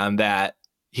turning on that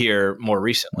here more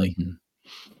recently.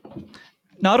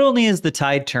 Not only is the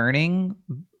tide turning,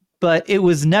 but it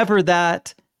was never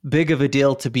that big of a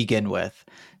deal to begin with.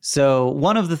 So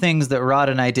one of the things that Rod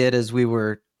and I did as we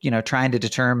were, trying to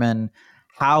determine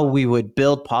how we would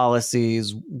build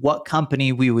policies, what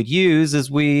company we would use, is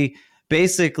we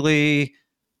basically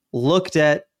looked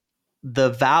at the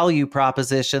value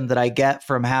proposition that I get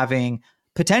from having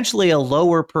potentially a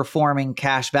lower performing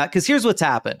cash value. Because here's what's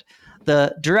happened.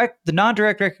 The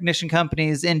non-direct recognition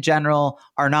companies in general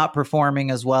are not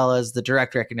performing as well as the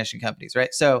direct recognition companies,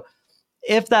 right? So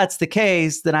if that's the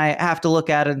case, then I have to look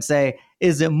at it and say,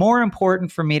 is it more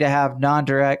important for me to have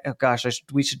non-direct? Oh gosh,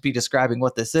 we should be describing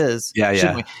what this is.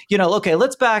 Shouldn't we? Okay,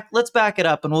 let's back it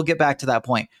up and we'll get back to that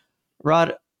point.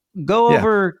 Rod, go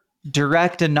over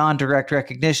direct and non-direct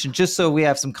recognition just so we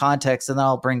have some context, and then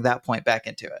I'll bring that point back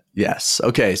into it. Yes.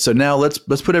 Okay. So now let's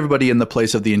put everybody in the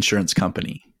place of the insurance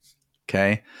company.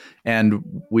 Okay. And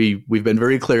we've been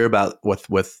very clear about with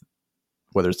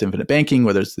whether it's infinite banking,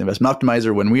 whether it's the investment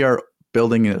optimizer, when we are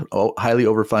building a highly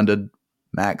overfunded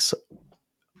max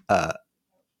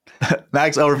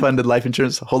overfunded life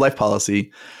insurance whole life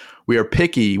policy, we are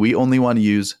picky. We only want to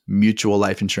use mutual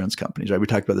life insurance companies, right? We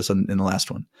talked about this in the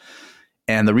last one.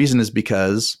 And the reason is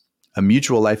because a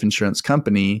mutual life insurance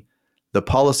company, the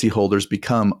policyholders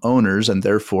become owners and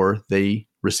therefore they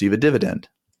receive a dividend.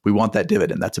 We want that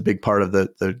dividend. That's a big part of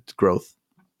the growth.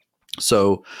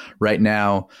 So right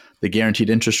now, the guaranteed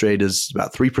interest rate is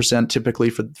about 3% typically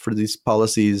for these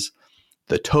policies.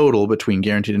 The total between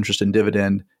guaranteed interest and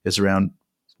dividend is around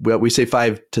we say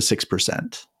 5 to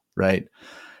 6%, right?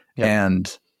 Yep.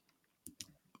 And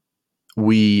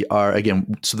we are,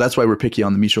 again, so that's why we're picky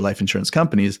on the mutual life insurance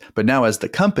companies. But now as the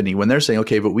company, when they're saying,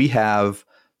 okay, but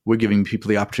we're giving people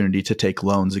the opportunity to take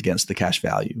loans against the cash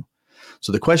value.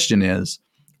 So the question is,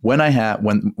 when I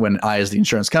as the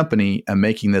insurance company am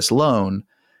making this loan,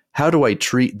 how do I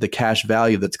treat the cash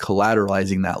value that's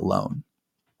collateralizing that loan?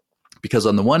 Because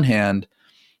on the one hand,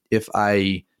 if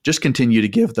I just continue to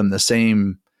give them the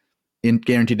same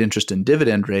guaranteed interest and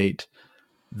dividend rate,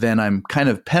 then I'm kind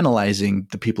of penalizing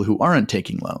the people who aren't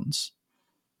taking loans.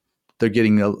 They're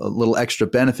getting a little extra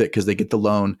benefit because they get the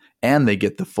loan and they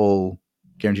get the full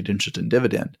guaranteed interest and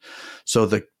dividend. So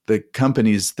the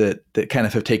companies that kind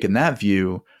of have taken that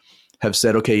view have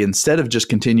said, okay, instead of just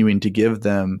continuing to give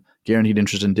them guaranteed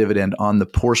interest and dividend on the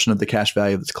portion of the cash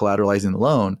value that's collateralizing the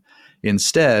loan,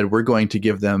 instead we're going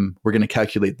to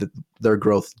calculate their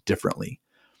growth differently.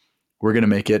 We're going to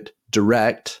make it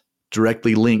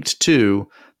directly linked to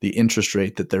the interest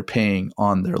rate that they're paying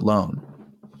on their loan.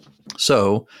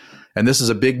 So, and this is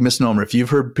a big misnomer. If you've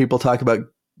heard people talk about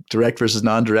direct versus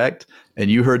non-direct, and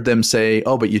you heard them say,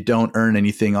 oh, but you don't earn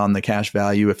anything on the cash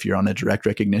value if you're on a direct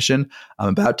recognition, I'm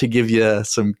about to give you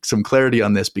some clarity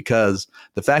on this, because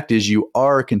the fact is you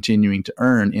are continuing to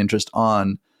earn interest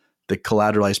on the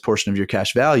collateralized portion of your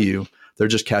cash value. They're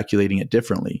just calculating it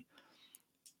differently.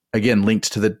 Again,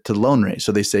 linked to the loan rate.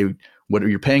 So they say what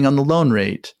you're paying on the loan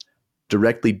rate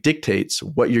directly dictates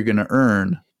what you're going to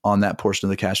earn on that portion of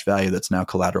the cash value that's now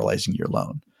collateralizing your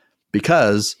loan.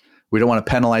 Because we don't want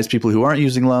to penalize people who aren't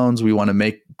using loans. We want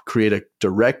to create a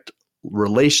direct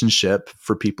relationship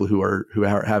for people who are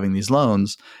having these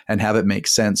loans and have it make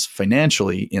sense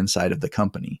financially inside of the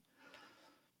company.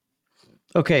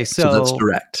 Okay, so that's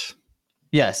direct.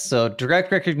 Yes, so direct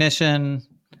recognition.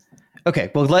 Okay,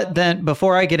 well,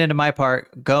 before I get into my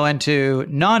part, go into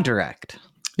non-direct.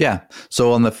 Yeah.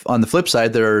 So on the flip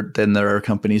side, there are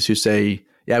companies who say,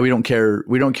 yeah, we don't care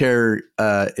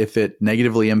if it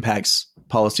negatively impacts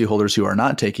policyholders who are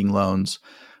not taking loans.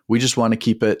 We just want to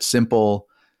keep it simple.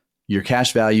 Your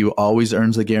cash value always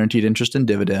earns the guaranteed interest and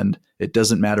dividend. It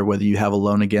doesn't matter whether you have a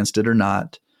loan against it or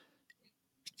not.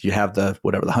 You have the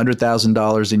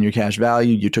 $100,000 in your cash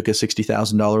value. You took a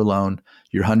 $60,000 loan.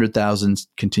 Your $100,000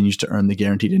 continues to earn the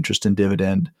guaranteed interest and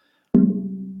dividend,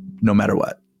 no matter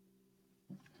what.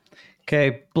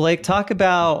 Okay, Blake, talk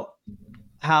about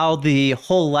how the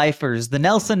whole lifers, the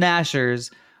Nelson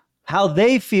Nashers, how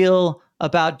they feel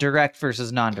about direct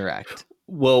versus non-direct.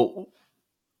 Well,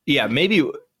 yeah, maybe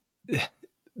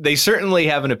they certainly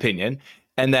have an opinion,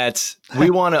 and that's we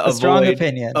want to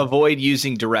avoid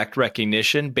using direct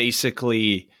recognition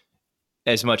basically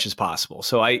as much as possible.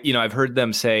 So I've heard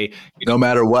them say no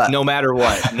matter what.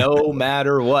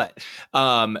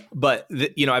 But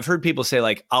I've heard people say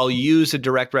like, I'll use a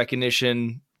direct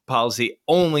recognition policy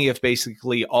only if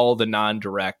basically all the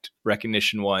non-direct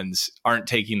recognition ones aren't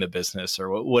taking the business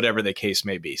or whatever the case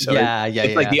may be. So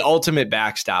it's like the ultimate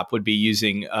backstop would be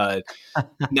using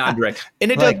non-direct.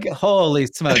 And it holy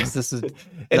smokes, this is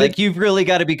like you've really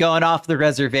got to be going off the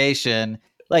reservation.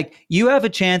 Like you have a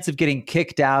chance of getting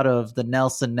kicked out of the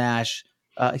Nelson Nash.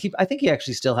 I think he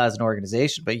actually still has an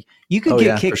organization, but you could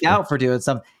get kicked out for doing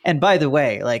something. And by the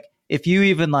way, like if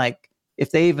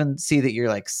they even see that you're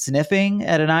like sniffing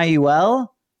at an IUL,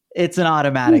 it's an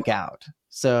automatic out.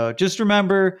 So just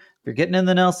remember, if you're getting in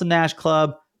the Nelson Nash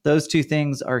Club, those two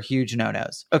things are huge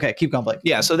no-nos. Okay, keep going, Blake.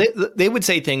 Yeah, so they would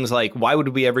say things like, why would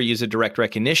we ever use a direct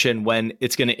recognition when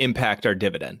it's going to impact our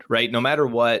dividend, right? No matter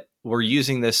what, we're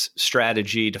using this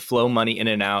strategy to flow money in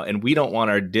and out, and we don't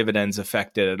want our dividends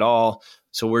affected at all.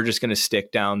 So we're just going to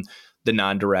stick down the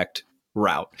non-direct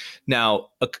route. Now,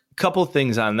 a couple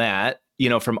things on that.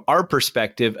 From our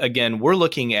perspective, again, we're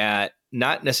looking at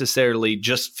not necessarily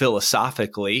just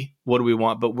philosophically, what do we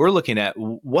want, but we're looking at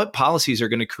what policies are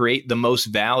going to create the most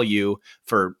value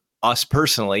for us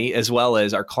personally, as well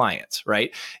as our clients,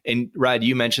 right? And Rod,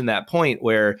 you mentioned that point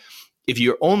where if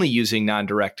you're only using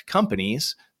non-direct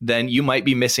companies, then you might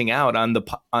be missing out on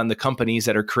the companies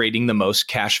that are creating the most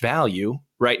cash value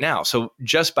right now. So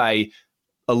just by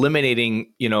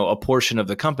eliminating, a portion of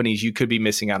the companies, you could be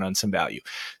missing out on some value.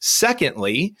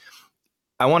 Secondly,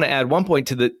 I want to add one point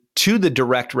to the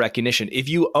direct recognition. If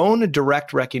you own a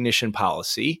direct recognition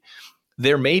policy,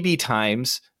 there may be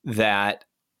times that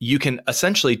you can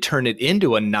essentially turn it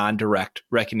into a non-direct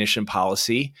recognition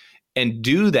policy and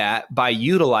do that by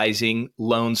utilizing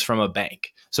loans from a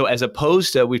bank. So as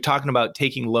opposed to, we're talking about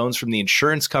taking loans from the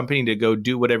insurance company to go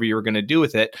do whatever you're going to do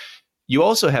with it, you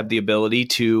also have the ability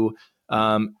to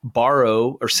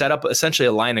borrow or set up essentially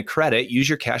a line of credit, use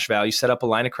your cash value, set up a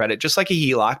line of credit, just like a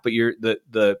HELOC, but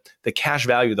the cash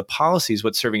value of the policy is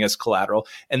what's serving as collateral,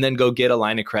 and then go get a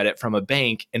line of credit from a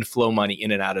bank and flow money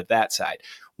in and out of that side.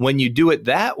 When you do it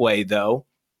that way, though,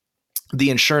 the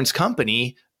insurance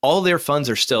company, all their funds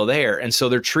are still there. And so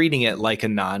they're treating it like a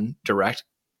non-direct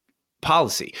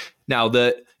policy. Now,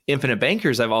 the infinite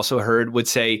bankers I've also heard would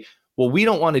say, well, we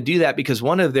don't want to do that because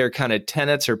one of their kind of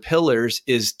tenets or pillars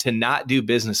is to not do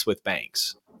business with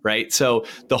banks, right? So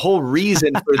the whole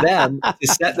reason for them to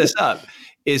set this up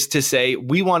is to say,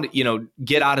 we want to,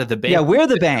 get out of the bank. Yeah, we're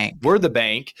the bank. We're the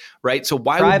bank, right? So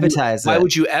why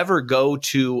would you ever go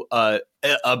to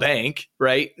a bank,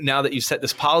 right? Now that you've set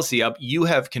this policy up, you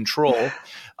have control.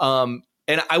 And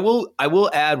I will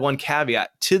add one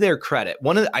caveat to their credit.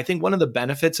 I think one of the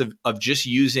benefits of just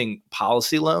using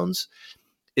policy loans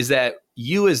is that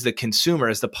you as the consumer,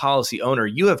 as the policy owner,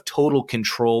 you have total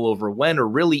control over when or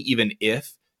really even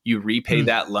if you repay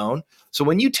that loan. So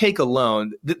when you take a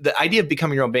loan, the idea of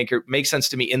becoming your own banker makes sense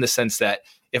to me in the sense that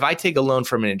if I take a loan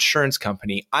from an insurance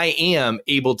company, I am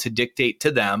able to dictate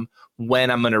to them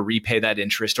when I'm going to repay that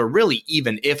interest, or really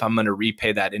even if I'm going to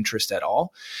repay that interest at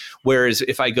all. Whereas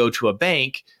if I go to a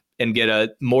bank and get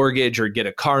a mortgage or get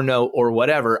a car note or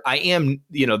whatever,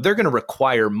 they're going to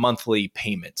require monthly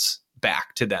payments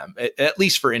back to them, at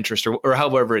least for interest or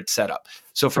however it's set up.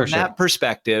 So from that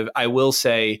perspective, I will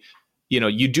say,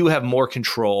 you do have more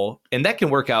control, and that can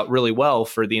work out really well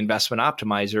for the investment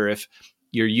optimizer if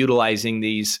you're utilizing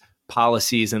these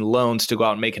policies and loans to go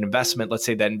out and make an investment. Let's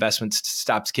say that investment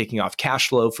stops kicking off cash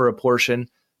flow for a portion.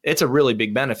 It's a really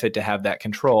big benefit to have that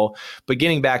control. But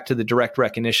getting back to the direct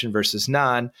recognition versus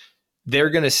non,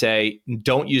 they're going to say,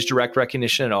 don't use direct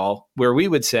recognition at all, where we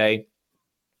would say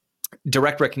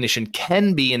direct recognition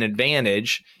can be an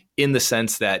advantage in the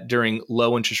sense that during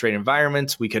low interest rate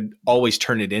environments, we could always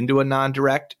turn it into a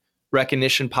non-direct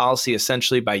recognition policy,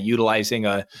 essentially by utilizing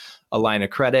a line of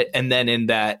credit. And then in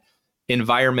that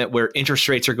environment where interest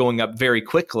rates are going up very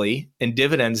quickly and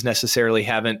dividends necessarily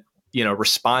haven't,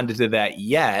 responded to that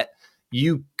yet,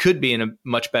 you could be in a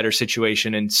much better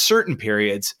situation in certain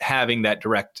periods having that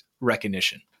direct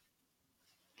recognition.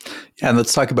 Yeah, and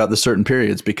let's talk about the certain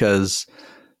periods because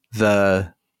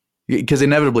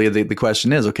inevitably the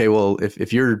question is, okay, well,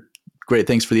 if you're great,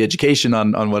 thanks for the education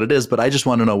on what it is, but I just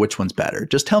want to know which one's better.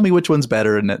 Just tell me which one's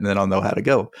better, and then I'll know how to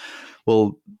go.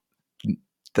 Well,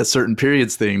 that certain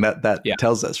periods thing that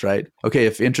tells us, right? Okay,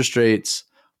 if interest rates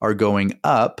are going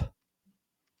up,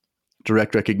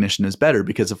 direct recognition is better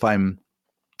because if I'm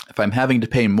having to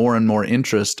pay more and more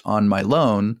interest on my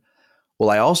loan, well,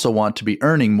 I also want to be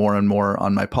earning more and more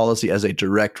on my policy as a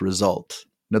direct result.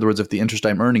 In other words, if the interest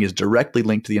I'm earning is directly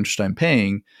linked to the interest I'm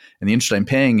paying, and the interest I'm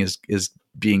paying is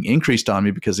being increased on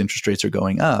me because interest rates are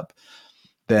going up,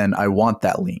 then I want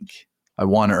that link. I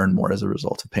want to earn more as a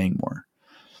result of paying more.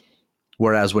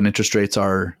 Whereas when interest rates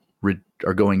are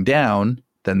going down,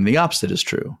 then the opposite is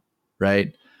true,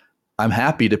 right? I'm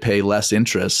happy to pay less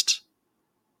interest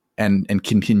and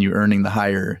continue earning the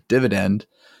higher dividend,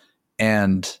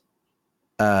 and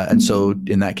so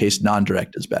in that case,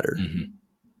 non-direct is better. Mm-hmm.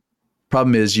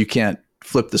 Problem is you can't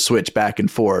flip the switch back and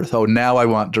forth. Oh, now I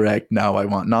want direct, now I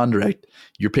want non-direct.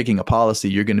 You're picking a policy.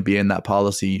 You're going to be in that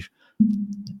policy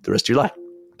the rest of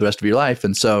your life.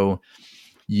 And so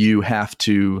you have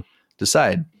to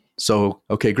decide. So,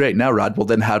 okay, great. Now, Rod, well,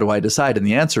 then how do I decide? And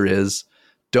the answer is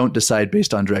don't decide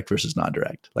based on direct versus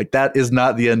non-direct. Like that is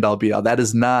not the end all be all. That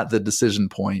is not the decision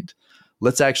point.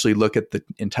 Let's actually look at the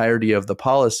entirety of the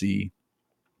policy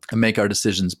and make our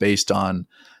decisions based on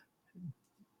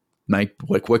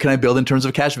what can I build in terms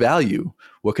of cash value?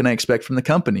 What can I expect from the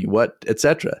company? Et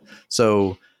cetera.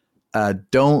 So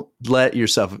don't let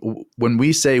yourself, when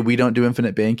we say we don't do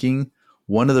infinite banking,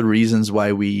 one of the reasons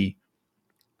why we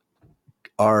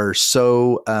are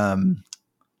so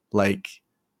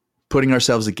putting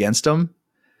ourselves against them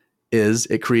is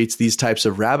it creates these types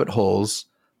of rabbit holes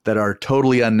that are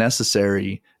totally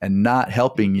unnecessary and not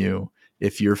helping you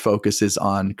if your focus is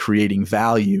on creating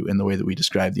value in the way that we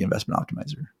describe the investment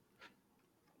optimizer.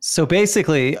 So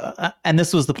basically, and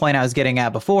this was the point I was getting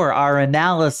at before, our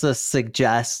analysis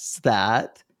suggests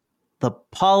that the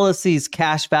policy's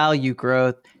cash value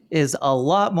growth is a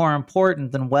lot more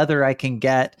important than whether I can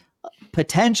get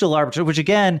potential arbitrage, which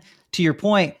again, to your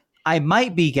point, I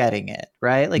might be getting it,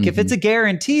 right? Like if it's a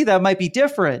guarantee, that might be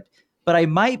different, but I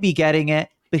might be getting it.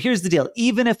 But here's the deal.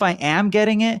 Even if I am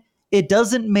getting it, it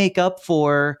doesn't make up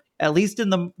for, at least in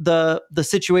the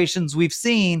situations we've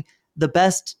seen, the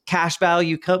best cash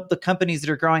value, the companies that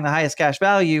are growing the highest cash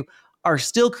value are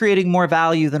still creating more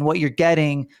value than what you're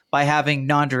getting by having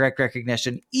non-direct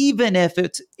recognition, even if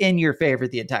it's in your favor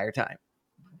the entire time.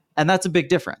 And that's a big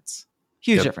difference.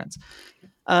 Huge difference.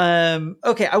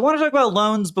 Okay, I want to talk about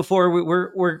loans before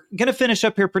we're going to finish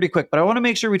up here pretty quick, but I want to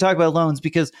make sure we talk about loans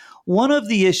because one of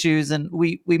the issues, and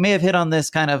we may have hit on this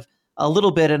kind of a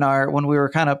little bit in when we were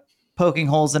kind of poking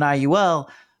holes in IUL,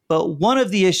 but one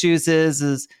of the issues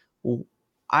is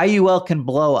IUL can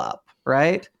blow up,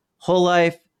 right? Whole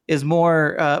life is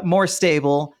more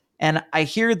stable, and I've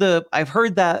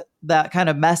heard that kind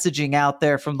of messaging out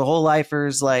there from the whole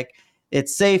lifers, like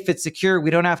it's safe, it's secure,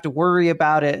 we don't have to worry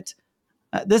about it.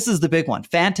 This is the big one,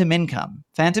 phantom income,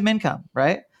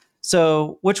 right?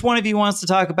 So which one of you wants to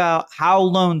talk about how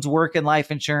loans work in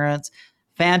life insurance,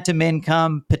 phantom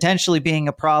income potentially being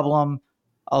a problem,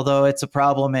 although it's a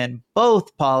problem in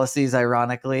both policies,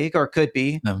 ironically, or could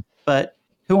be, but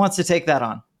who wants to take that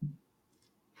on?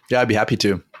 Yeah, I'd be happy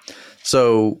to.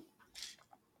 So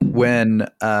when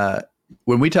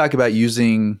we talk about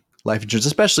using life insurance,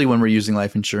 especially when we're using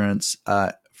life insurance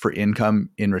for income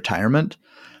in retirement,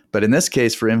 but in this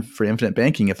case for infinite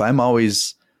banking, if I'm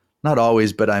always, not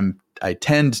always, but I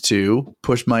tend to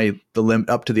push the limit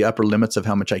up to the upper limits of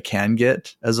how much I can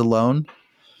get as a loan.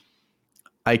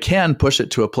 I can push it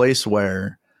to a place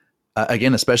where,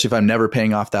 again, especially if I'm never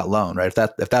paying off that loan, right?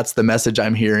 If that's the message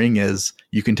I'm hearing is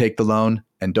you can take the loan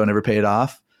and don't ever pay it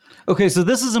off. Okay, so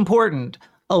this is important.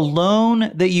 A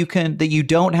loan that you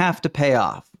don't have to pay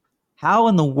off. How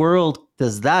in the world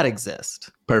does that exist?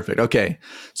 Perfect. Okay,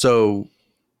 so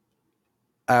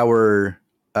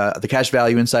the cash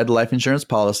value inside the life insurance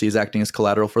policy is acting as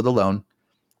collateral for the loan.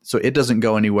 So it doesn't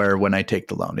go anywhere when I take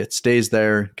the loan. It stays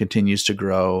there, continues to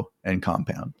grow and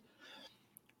compound.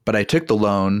 But I took the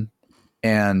loan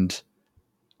and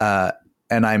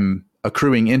I'm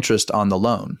accruing interest on the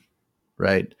loan,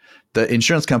 right? The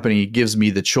insurance company gives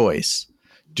me the choice.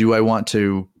 Do I want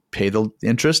to pay the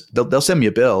interest? They'll send me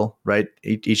a bill, right?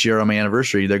 Each year on my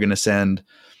anniversary, they're going to send,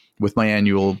 with my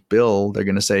annual bill, they're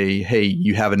going to say, hey,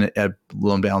 you have a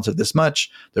loan balance of this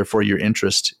much, therefore your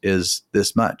interest is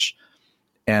this much.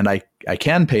 And I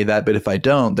can pay that, but if I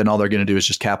don't, then all they're going to do is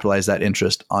just capitalize that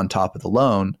interest on top of the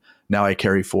loan. Now I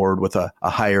carry forward with a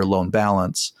higher loan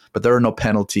balance, but there are no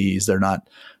penalties. There aren't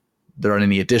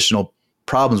any additional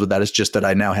problems with that. It's just that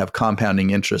I now have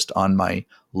compounding interest on my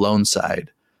loan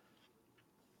side.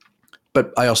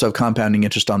 But I also have compounding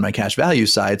interest on my cash value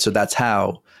side. So that's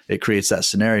how it creates that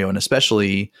scenario. And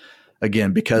especially,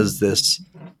 again, because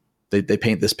they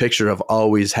paint this picture of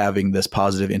always having this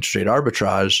positive interest rate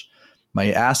arbitrage,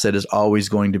 my asset is always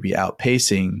going to be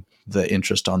outpacing the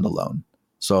interest on the loan.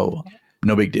 So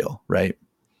no big deal, right?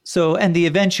 So, and the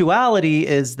eventuality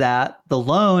is that the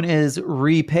loan is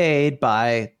repaid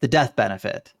by the death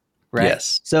benefit, right?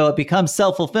 Yes. So it becomes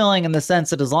self-fulfilling in the sense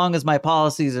that as long as my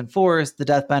policy is enforced, the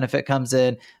death benefit comes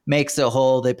in, makes it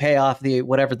whole, they pay off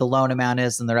whatever the loan amount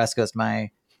is, and the rest goes to my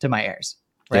heirs,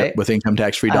 right? Yep, with income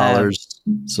tax-free dollars.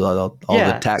 So all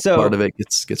the tax part of it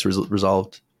gets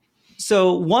resolved.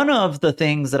 So one of the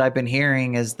things that I've been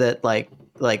hearing is that like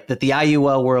that the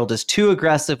IUL world is too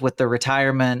aggressive with the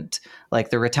retirement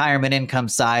income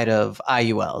side of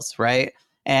IULs, right?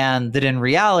 And that in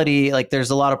reality, like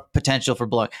there's a lot of potential for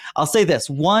blowing. I'll say this.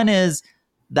 One is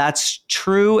that's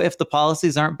true if the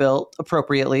policies aren't built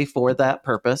appropriately for that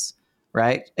purpose,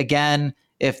 right? Again,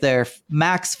 if they're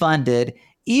max funded,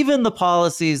 even the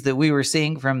policies that we were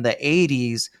seeing from the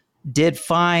 80s did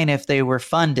fine if they were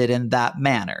funded in that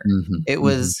manner. Mm-hmm.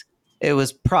 It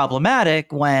was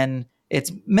problematic when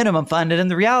it's minimum funded.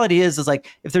 And the reality is like,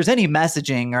 if there's any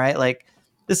messaging, right? Like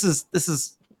this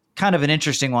is kind of an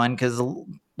interesting one because a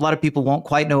lot of people won't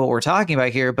quite know what we're talking about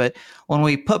here. But when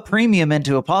we put premium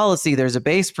into a policy, there's a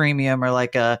base premium or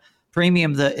like a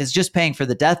premium that is just paying for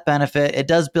the death benefit. It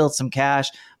does build some cash,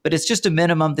 but it's just a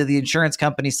minimum that the insurance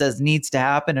company says needs to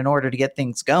happen in order to get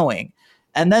things going.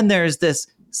 And then there's this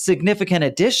significant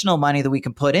additional money that we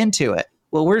can put into it.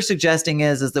 What we're suggesting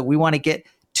is that we want to get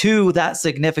to that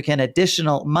significant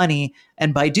additional money.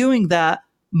 And by doing that,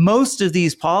 most of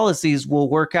these policies will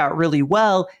work out really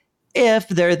well if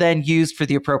they're then used for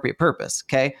the appropriate purpose.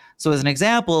 Okay. So as an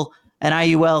example, an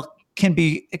IUL can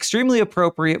be extremely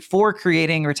appropriate for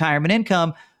creating retirement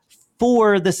income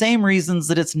for the same reasons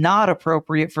that it's not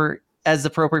appropriate for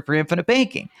infinite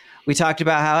banking. We talked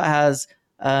about how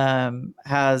it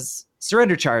has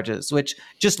surrender charges, which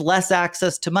just less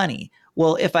access to money.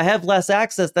 Well, if I have less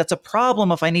access, that's a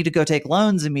problem if I need to go take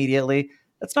loans immediately.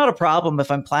 That's not a problem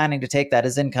if I'm planning to take that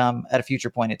as income at a future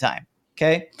point in time.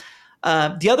 Okay.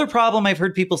 The other problem I've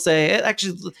heard people say,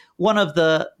 actually, one of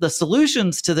the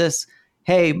solutions to this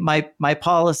hey, my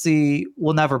policy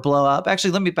will never blow up.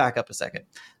 Actually, let me back up a second.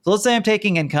 So let's say I'm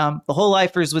taking income. The whole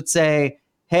lifers would say,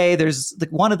 hey,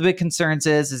 one of the big concerns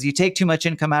is you take too much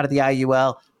income out of the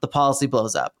IUL, the policy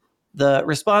blows up. The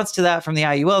response to that from the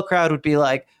IUL crowd would be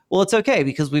like, well, it's okay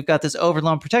because we've got this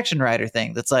overloan protection rider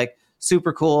thing that's like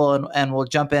super cool and will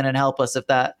jump in and help us if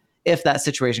that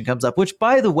situation comes up, which,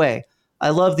 by the way, I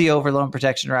love the overloan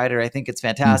protection rider. I think it's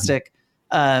fantastic.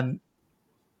 Mm-hmm.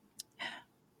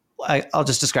 I'll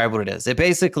just describe what it is. It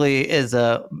basically is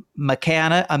a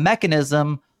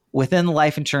mechanism within the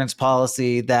life insurance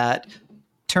policy that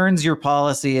turns your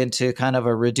policy into kind of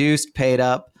a reduced, paid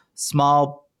up,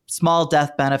 small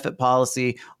death benefit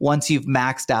policy once you've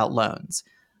maxed out loans.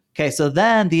 Okay, so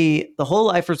then the whole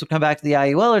lifers would come back to the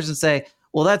IULers and say,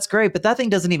 well, that's great, but that thing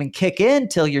doesn't even kick in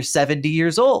till you're 70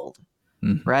 years old,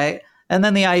 right? And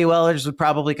then the IULers would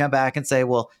probably come back and say,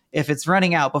 well, if it's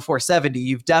running out before 70,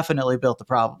 you've definitely built the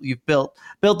problem. You've built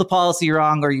the policy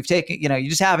wrong, or you've taken, you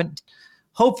just haven't,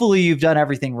 hopefully you've done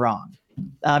everything wrong.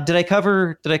 Did I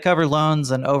cover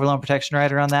loans and overloan protection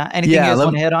rider on that? Anything you guys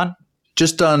want to hit on?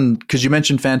 Just on, because you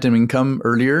mentioned phantom income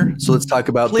earlier. So let's talk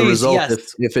about the result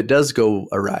if it does go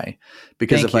awry.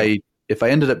 Because if I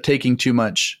ended up taking too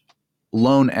much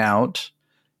loan out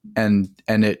and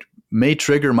it may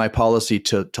trigger my policy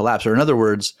to lapse. Or in other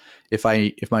words, if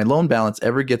my loan balance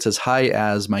ever gets as high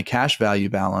as my cash value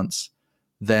balance,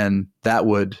 then that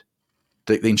would,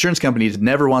 the insurance company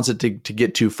never wants it to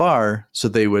get too far. So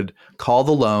they would call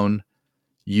the loan,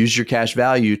 use your cash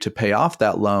value to pay off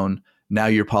that loan. Now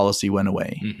your policy went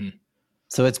away. Mm-hmm.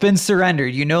 So it's been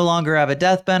surrendered. You no longer have a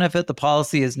death benefit. The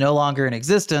policy is no longer in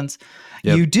existence.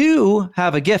 Yep. You do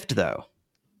have a gift, though.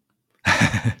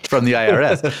 From the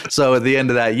IRS. So at the end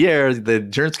of that year, the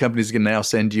insurance company is going to now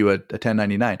send you a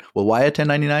 1099. Well, why a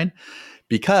 1099?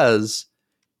 Because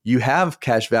you have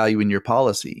cash value in your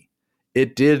policy.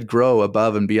 It did grow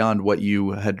above and beyond what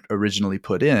you had originally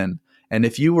put in. And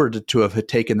if you were to have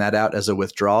taken that out as a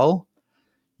withdrawal,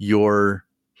 you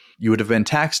would have been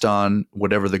taxed on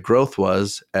whatever the growth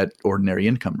was at ordinary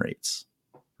income rates,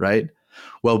 right?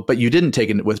 Well, but you didn't take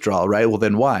a withdrawal, right? Well,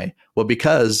 then why? Well,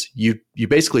 because you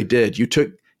basically did. You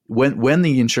took, when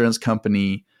the insurance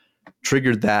company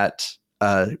triggered that,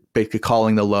 basically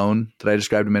calling the loan that I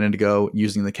described a minute ago,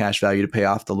 using the cash value to pay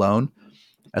off the loan,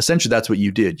 essentially that's what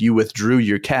you did. You withdrew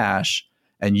your cash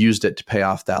and used it to pay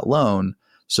off that loan.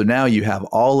 So now you have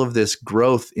all of this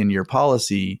growth in your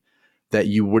policy that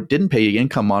you didn't pay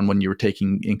income on when you were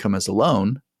taking income as a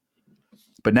loan.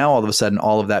 But now all of a sudden,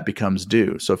 all of that becomes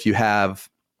due. So if you have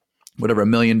whatever $1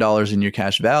 million in your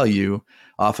cash value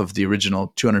off of the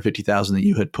original $250,000 that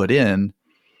you had put in,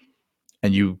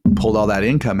 and you pulled all that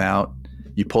income out,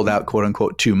 you pulled out quote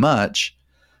unquote too much,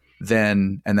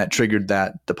 then, and that triggered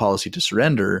the policy to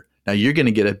surrender. Now you're going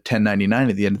to get a 1099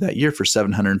 at the end of that year for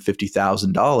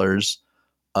 $750,000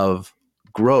 of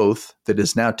growth that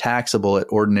is now taxable at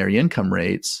ordinary income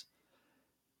rates,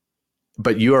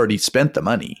 but you already spent the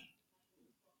money.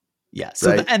 Yeah.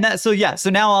 So, right? So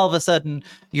now all of a sudden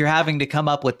you're having to come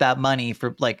up with that money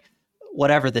for like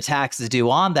whatever the tax is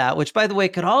due on that, which, by the way,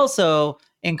 could also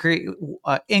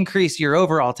increase your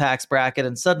overall tax bracket.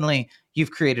 And suddenly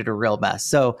you've created a real mess.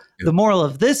 So the moral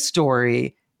of this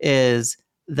story is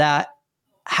that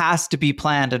has to be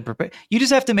planned and prepared. You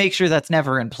just have to make sure that's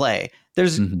never in play.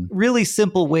 There's really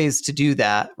simple ways to do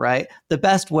that, right? The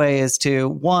best way is to,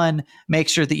 one, make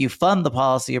sure that you fund the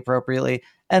policy appropriately.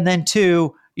 And then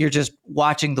two, you're just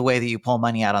watching the way that you pull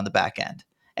money out on the back end.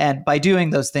 And by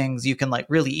doing those things, you can like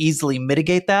really easily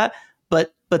mitigate that.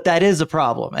 But that is a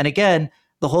problem. And again,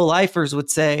 the whole lifers would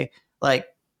say, like,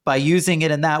 by using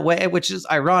it in that way, which is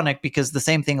ironic because the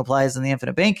same thing applies in the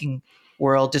infinite banking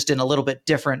world, just in a little bit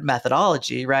different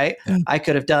methodology, right? Yeah. I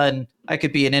could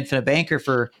be an infinite banker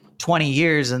for 20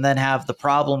 years and then have the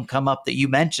problem come up that you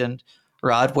mentioned,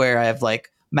 Rod, where I've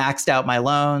like maxed out my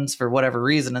loans for whatever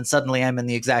reason, and suddenly I'm in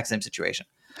the exact same situation.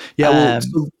 Yeah. Well,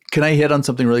 so can I hit on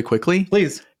something really quickly?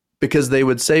 Please. Because they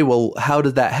would say, well, how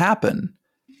did that happen?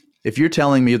 If you're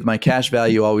telling me that my cash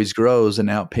value always grows and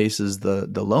outpaces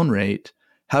the loan rate,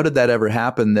 how did that ever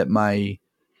happen that my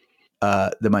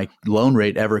loan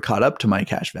rate ever caught up to my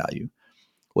cash value?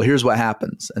 Well, here's what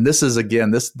happens. And this is,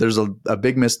 again, there's a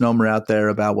big misnomer out there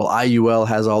about, well, IUL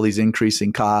has all these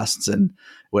increasing costs and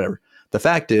whatever. The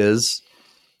fact is,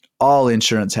 all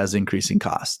insurance has increasing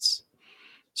costs.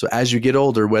 So as you get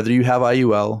older, whether you have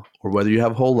IUL or whether you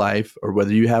have whole life or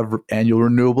whether you have annual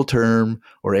renewable term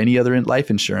or any other life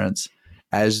insurance,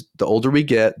 as the older we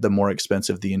get, the more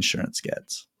expensive the insurance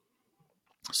gets.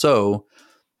 So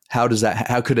how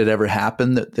could it ever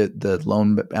happen that the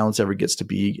loan balance ever gets to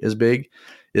be as big?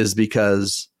 Is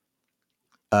because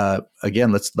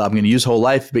again, I'm going to use whole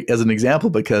life as an example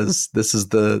because this is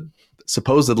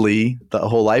supposedly the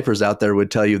whole lifers out there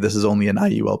would tell you this is only an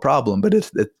IUL problem, but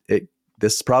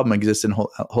this problem exists in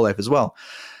whole life as well.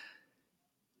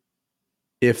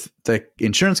 If the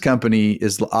insurance company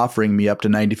is offering me up to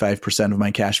 95% of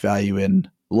my cash value in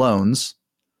loans,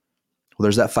 well,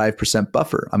 there's that 5%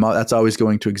 buffer. That's always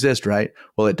going to exist, right?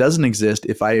 Well, it doesn't exist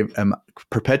if I am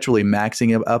perpetually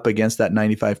maxing it up against that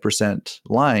 95%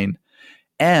 line.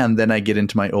 And then I get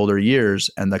into my older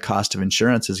years and the cost of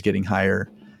insurance is getting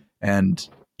higher and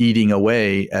eating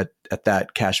away at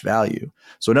that cash value.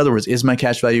 So in other words, is my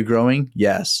cash value growing?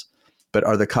 Yes. But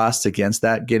are the costs against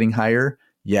that getting higher?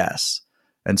 Yes.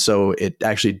 And so it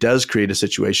actually does create a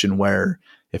situation where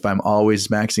if I'm always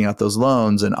maxing out those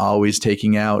loans and always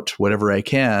taking out whatever I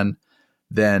can,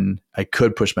 then I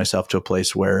could push myself to a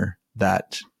place where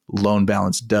that loan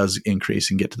balance does increase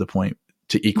and get to the point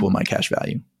to equal my cash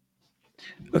value.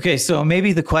 Okay, so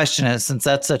maybe the question is, since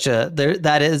that's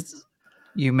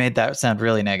you made that sound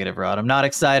really negative, Rod. I'm not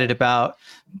excited about,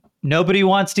 nobody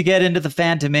wants to get into the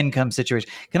phantom income situation.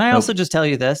 Can I also just tell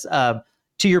you this? To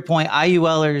your point,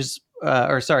 IULers,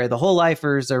 the whole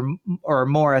lifers are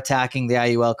more attacking the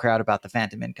IUL crowd about the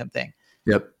phantom income thing.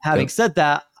 Yep. Having said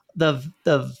that,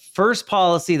 the first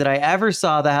policy that I ever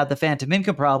saw that had the phantom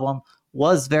income problem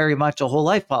was very much a whole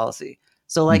life policy.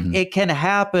 So it can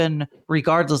happen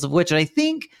regardless of which. And I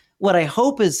think what I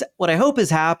hope is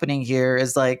happening here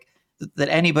is like that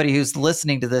anybody who's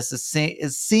listening to this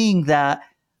is seeing that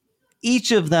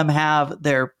each of them have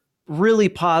their really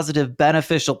positive,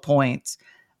 beneficial points,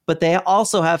 but they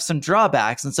also have some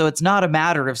drawbacks. And so it's not a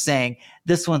matter of saying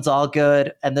this one's all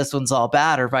good and this one's all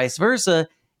bad or vice versa.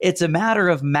 It's a matter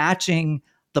of matching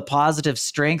the positive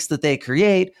strengths that they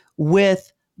create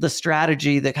with the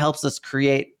strategy that helps us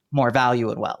create more value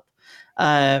and wealth.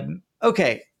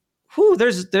 Okay.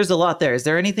 There's a lot there. Is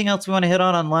there anything else we want to hit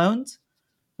on loans?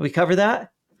 We cover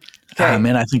that? Okay.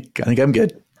 Man, I think I'm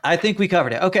good. I think we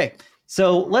covered it. Okay.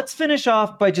 So let's finish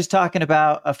off by just talking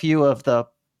about a few of the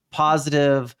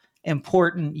positive,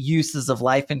 important uses of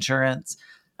life insurance.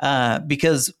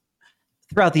 Because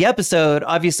throughout the episode,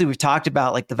 obviously we've talked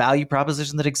about like the value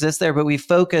proposition that exists there, but we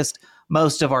focused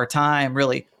most of our time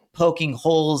really poking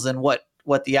holes in what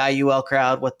the IUL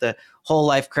crowd, what the whole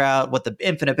life crowd, what the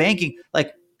infinite banking,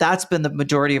 like that's been the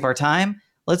majority of our time.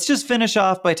 Let's just finish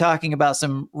off by talking about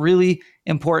some really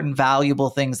important,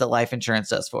 valuable things that life insurance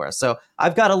does for us. So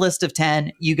I've got a list of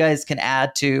 10. You guys can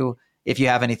add to if you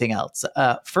have anything else.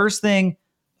 First and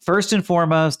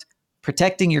foremost,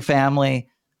 protecting your family.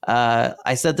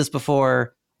 I said this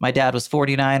before. My dad was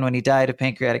 49 when he died of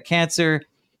pancreatic cancer.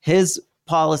 His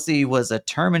policy was a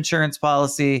term insurance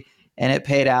policy, and it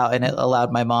paid out and it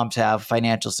allowed my mom to have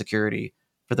financial security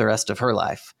for the rest of her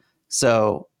life.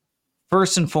 So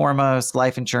first and foremost,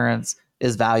 life insurance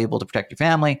is valuable to protect your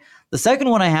family. The second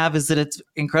one I have is that it's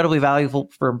incredibly valuable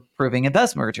for improving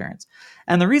investment returns.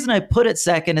 And the reason I put it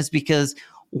second is because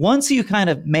once you kind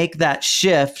of make that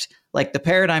shift, like the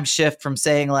paradigm shift from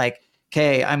saying like,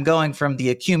 okay, I'm going from the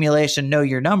accumulation, know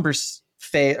your numbers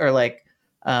philosophy,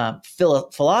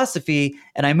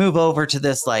 and I move over to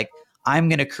this like, I'm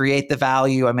going to create the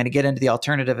value. I'm going to get into the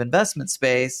alternative investment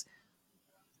space.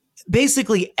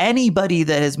 Basically, anybody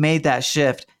that has made that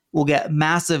shift will get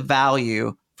massive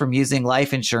value from using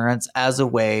life insurance as a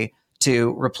way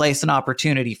to replace an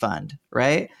opportunity fund,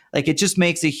 right? Like it just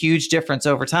makes a huge difference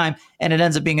over time. And it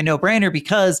ends up being a no-brainer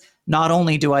because not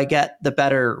only do I get the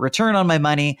better return on my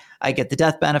money, I get the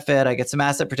death benefit, I get some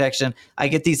asset protection, I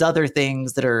get these other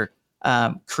things that are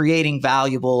creating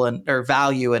value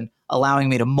and allowing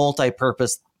me to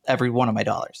multi-purpose every one of my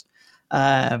dollars.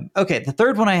 Okay, the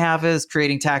third one I have is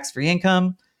creating tax-free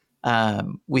income.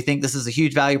 We think this is a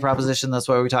huge value proposition. That's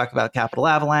why we talk about capital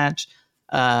avalanche.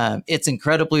 It's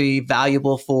incredibly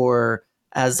valuable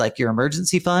as like your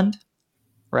emergency fund,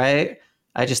 right?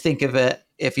 I just think of it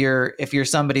if you're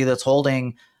somebody that's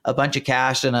holding a bunch of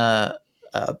cash in a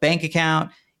bank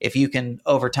account, if you can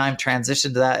over time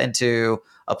transition that into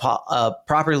a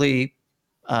properly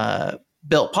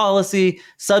built policy,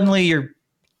 suddenly you're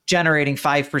generating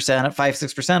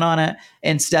 5%, on it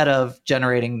instead of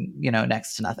generating,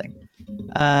 next to nothing.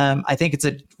 I think it's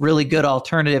a really good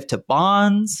alternative to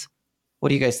bonds. What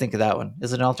do you guys think of that one?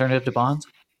 Is it an alternative to bonds?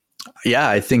 Yeah,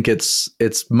 I think it's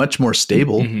much more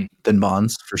stable than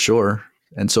bonds for sure.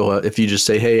 And so if you just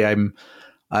say, hey,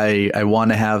 I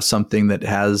want to have something that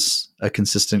has a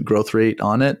consistent growth rate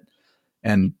on it,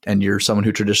 and you're someone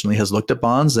who traditionally has looked at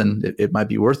bonds, then it might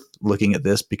be worth looking at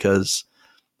this because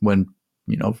when,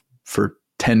 for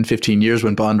 10, 15 years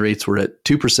when bond rates were at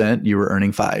 2%, you were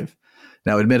earning 5%.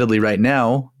 Now, admittedly, right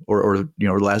now, or the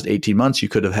last 18 months, you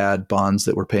could have had bonds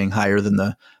that were paying higher than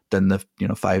the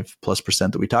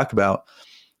 5+% that we talk about.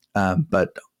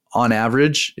 But on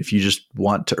average, if you just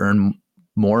want to earn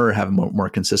more or have more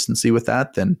consistency with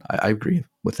that, then I agree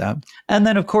with that. And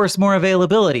then, of course, more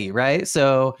availability, right?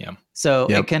 So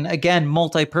it can, again,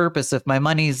 multi-purpose. If my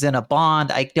money's in a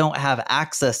bond, I don't have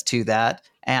access to that,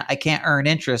 and I can't earn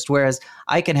interest. Whereas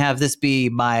I can have this be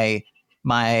my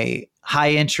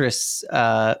high interest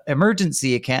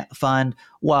emergency account fund,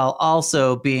 while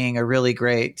also being a really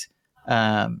great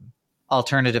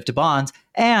alternative to bonds.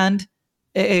 And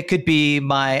it could be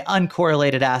my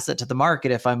uncorrelated asset to the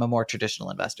market if I'm a more traditional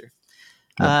investor.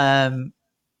 Yep.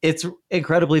 It's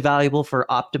incredibly valuable for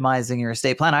optimizing your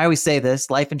estate plan. I always say this: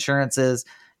 life insurance is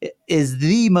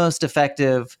the most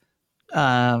effective.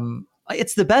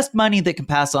 It's the best money that can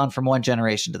pass on from one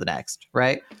generation to the next,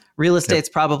 right? Real estate's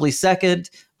probably second,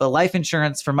 but life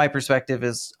insurance, from my perspective,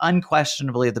 is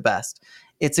unquestionably the best.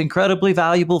 It's incredibly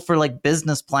valuable for like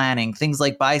business planning, things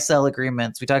like buy-sell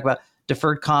agreements. We talk about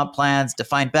deferred comp plans,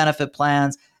 defined benefit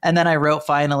plans. And then I wrote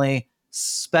finally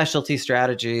specialty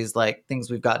strategies, like things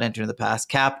we've gotten into in the past: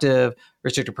 captive,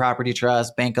 restricted property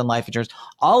trust, bank-owned life insurance,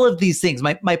 all of these things.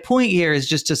 My point here is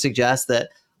just to suggest that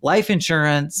life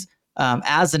insurance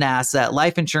as an asset,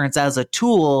 life insurance as a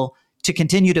tool to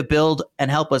continue to build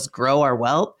and help us grow our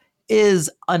wealth is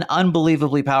an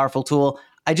unbelievably powerful tool.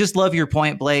 I just love your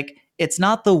point, Blake. It's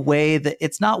not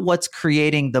it's not what's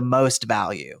creating the most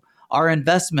value. Our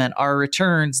investment, our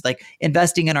returns, like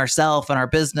investing in ourselves and our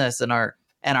business and our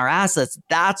assets,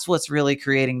 that's what's really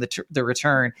creating the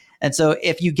return. And so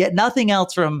if you get nothing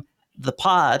else from the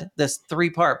pod, this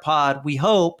 3-part pod, we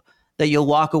hope that you'll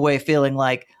walk away feeling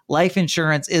like life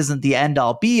insurance isn't the end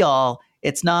all be all.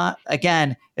 It's not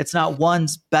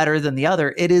one's better than the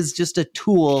other. It is just a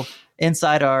tool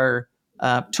inside our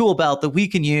tool belt that we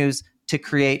can use to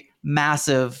create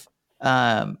massive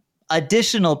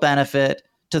additional benefit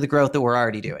to the growth that we're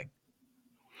already doing.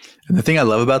 And the thing I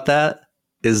love about that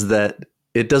is that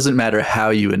it doesn't matter how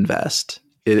you invest.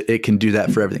 It can do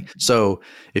that for everything. So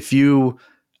if you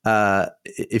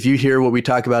hear what we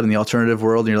talk about in the alternative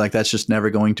world and you're like, that's just never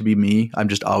going to be me, I'm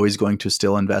just always going to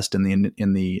still invest in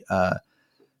the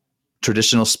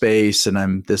traditional space, and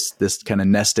I'm this kind of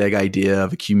nest egg idea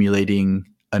of accumulating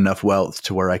enough wealth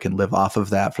to where I can live off of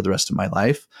that for the rest of my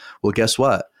life. Well, guess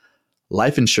what?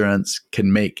 Life insurance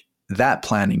can make that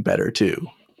planning better too,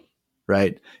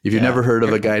 right? If you've never heard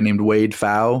of a guy named Wade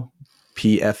Pfau,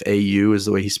 Pfau is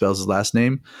the way he spells his last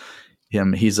name.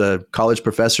 He's a college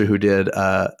professor who did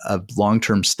a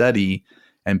long-term study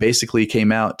and basically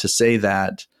came out to say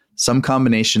that some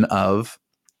combination of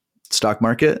stock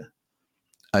market,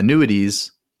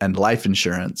 annuities, and life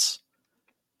insurance,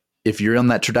 if you're on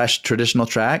that traditional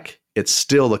track, it's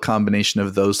still the combination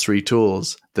of those 3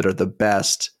 tools that are the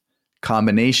best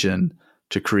combination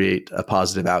to create a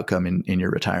positive outcome in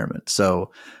your retirement. So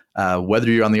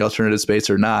whether you're on the alternative space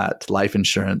or not, life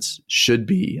insurance should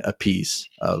be a piece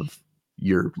of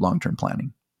your long-term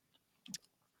planning.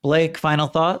 Blake, final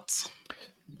thoughts?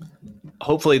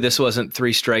 Hopefully this wasn't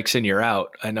 3 strikes and you're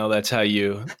out. I know that's how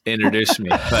you introduced me,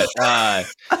 but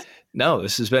no,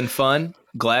 this has been fun.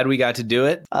 Glad we got to do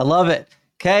it. I love it.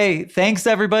 Okay. Thanks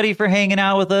everybody for hanging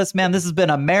out with us, man. This has been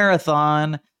a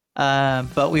marathon,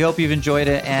 but we hope you've enjoyed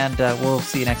it, and we'll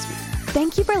see you next week.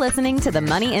 Thank you for listening to the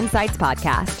Money Insights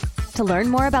podcast. To learn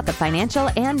more about the financial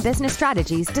and business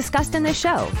strategies discussed in this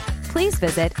show, please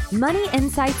visit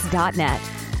moneyinsights.net.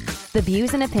 The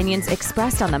views and opinions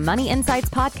expressed on the Money Insights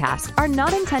podcast are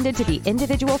not intended to be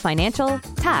individual financial,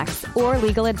 tax, or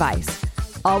legal advice.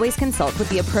 Always consult with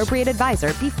the appropriate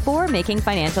advisor before making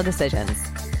financial decisions.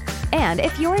 And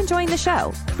if you're enjoying the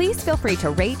show, please feel free to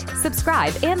rate,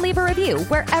 subscribe, and leave a review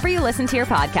wherever you listen to your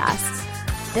podcasts.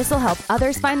 This will help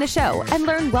others find the show and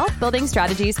learn wealth-building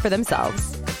strategies for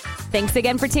themselves. Thanks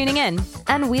again for tuning in,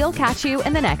 and we'll catch you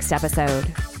in the next episode.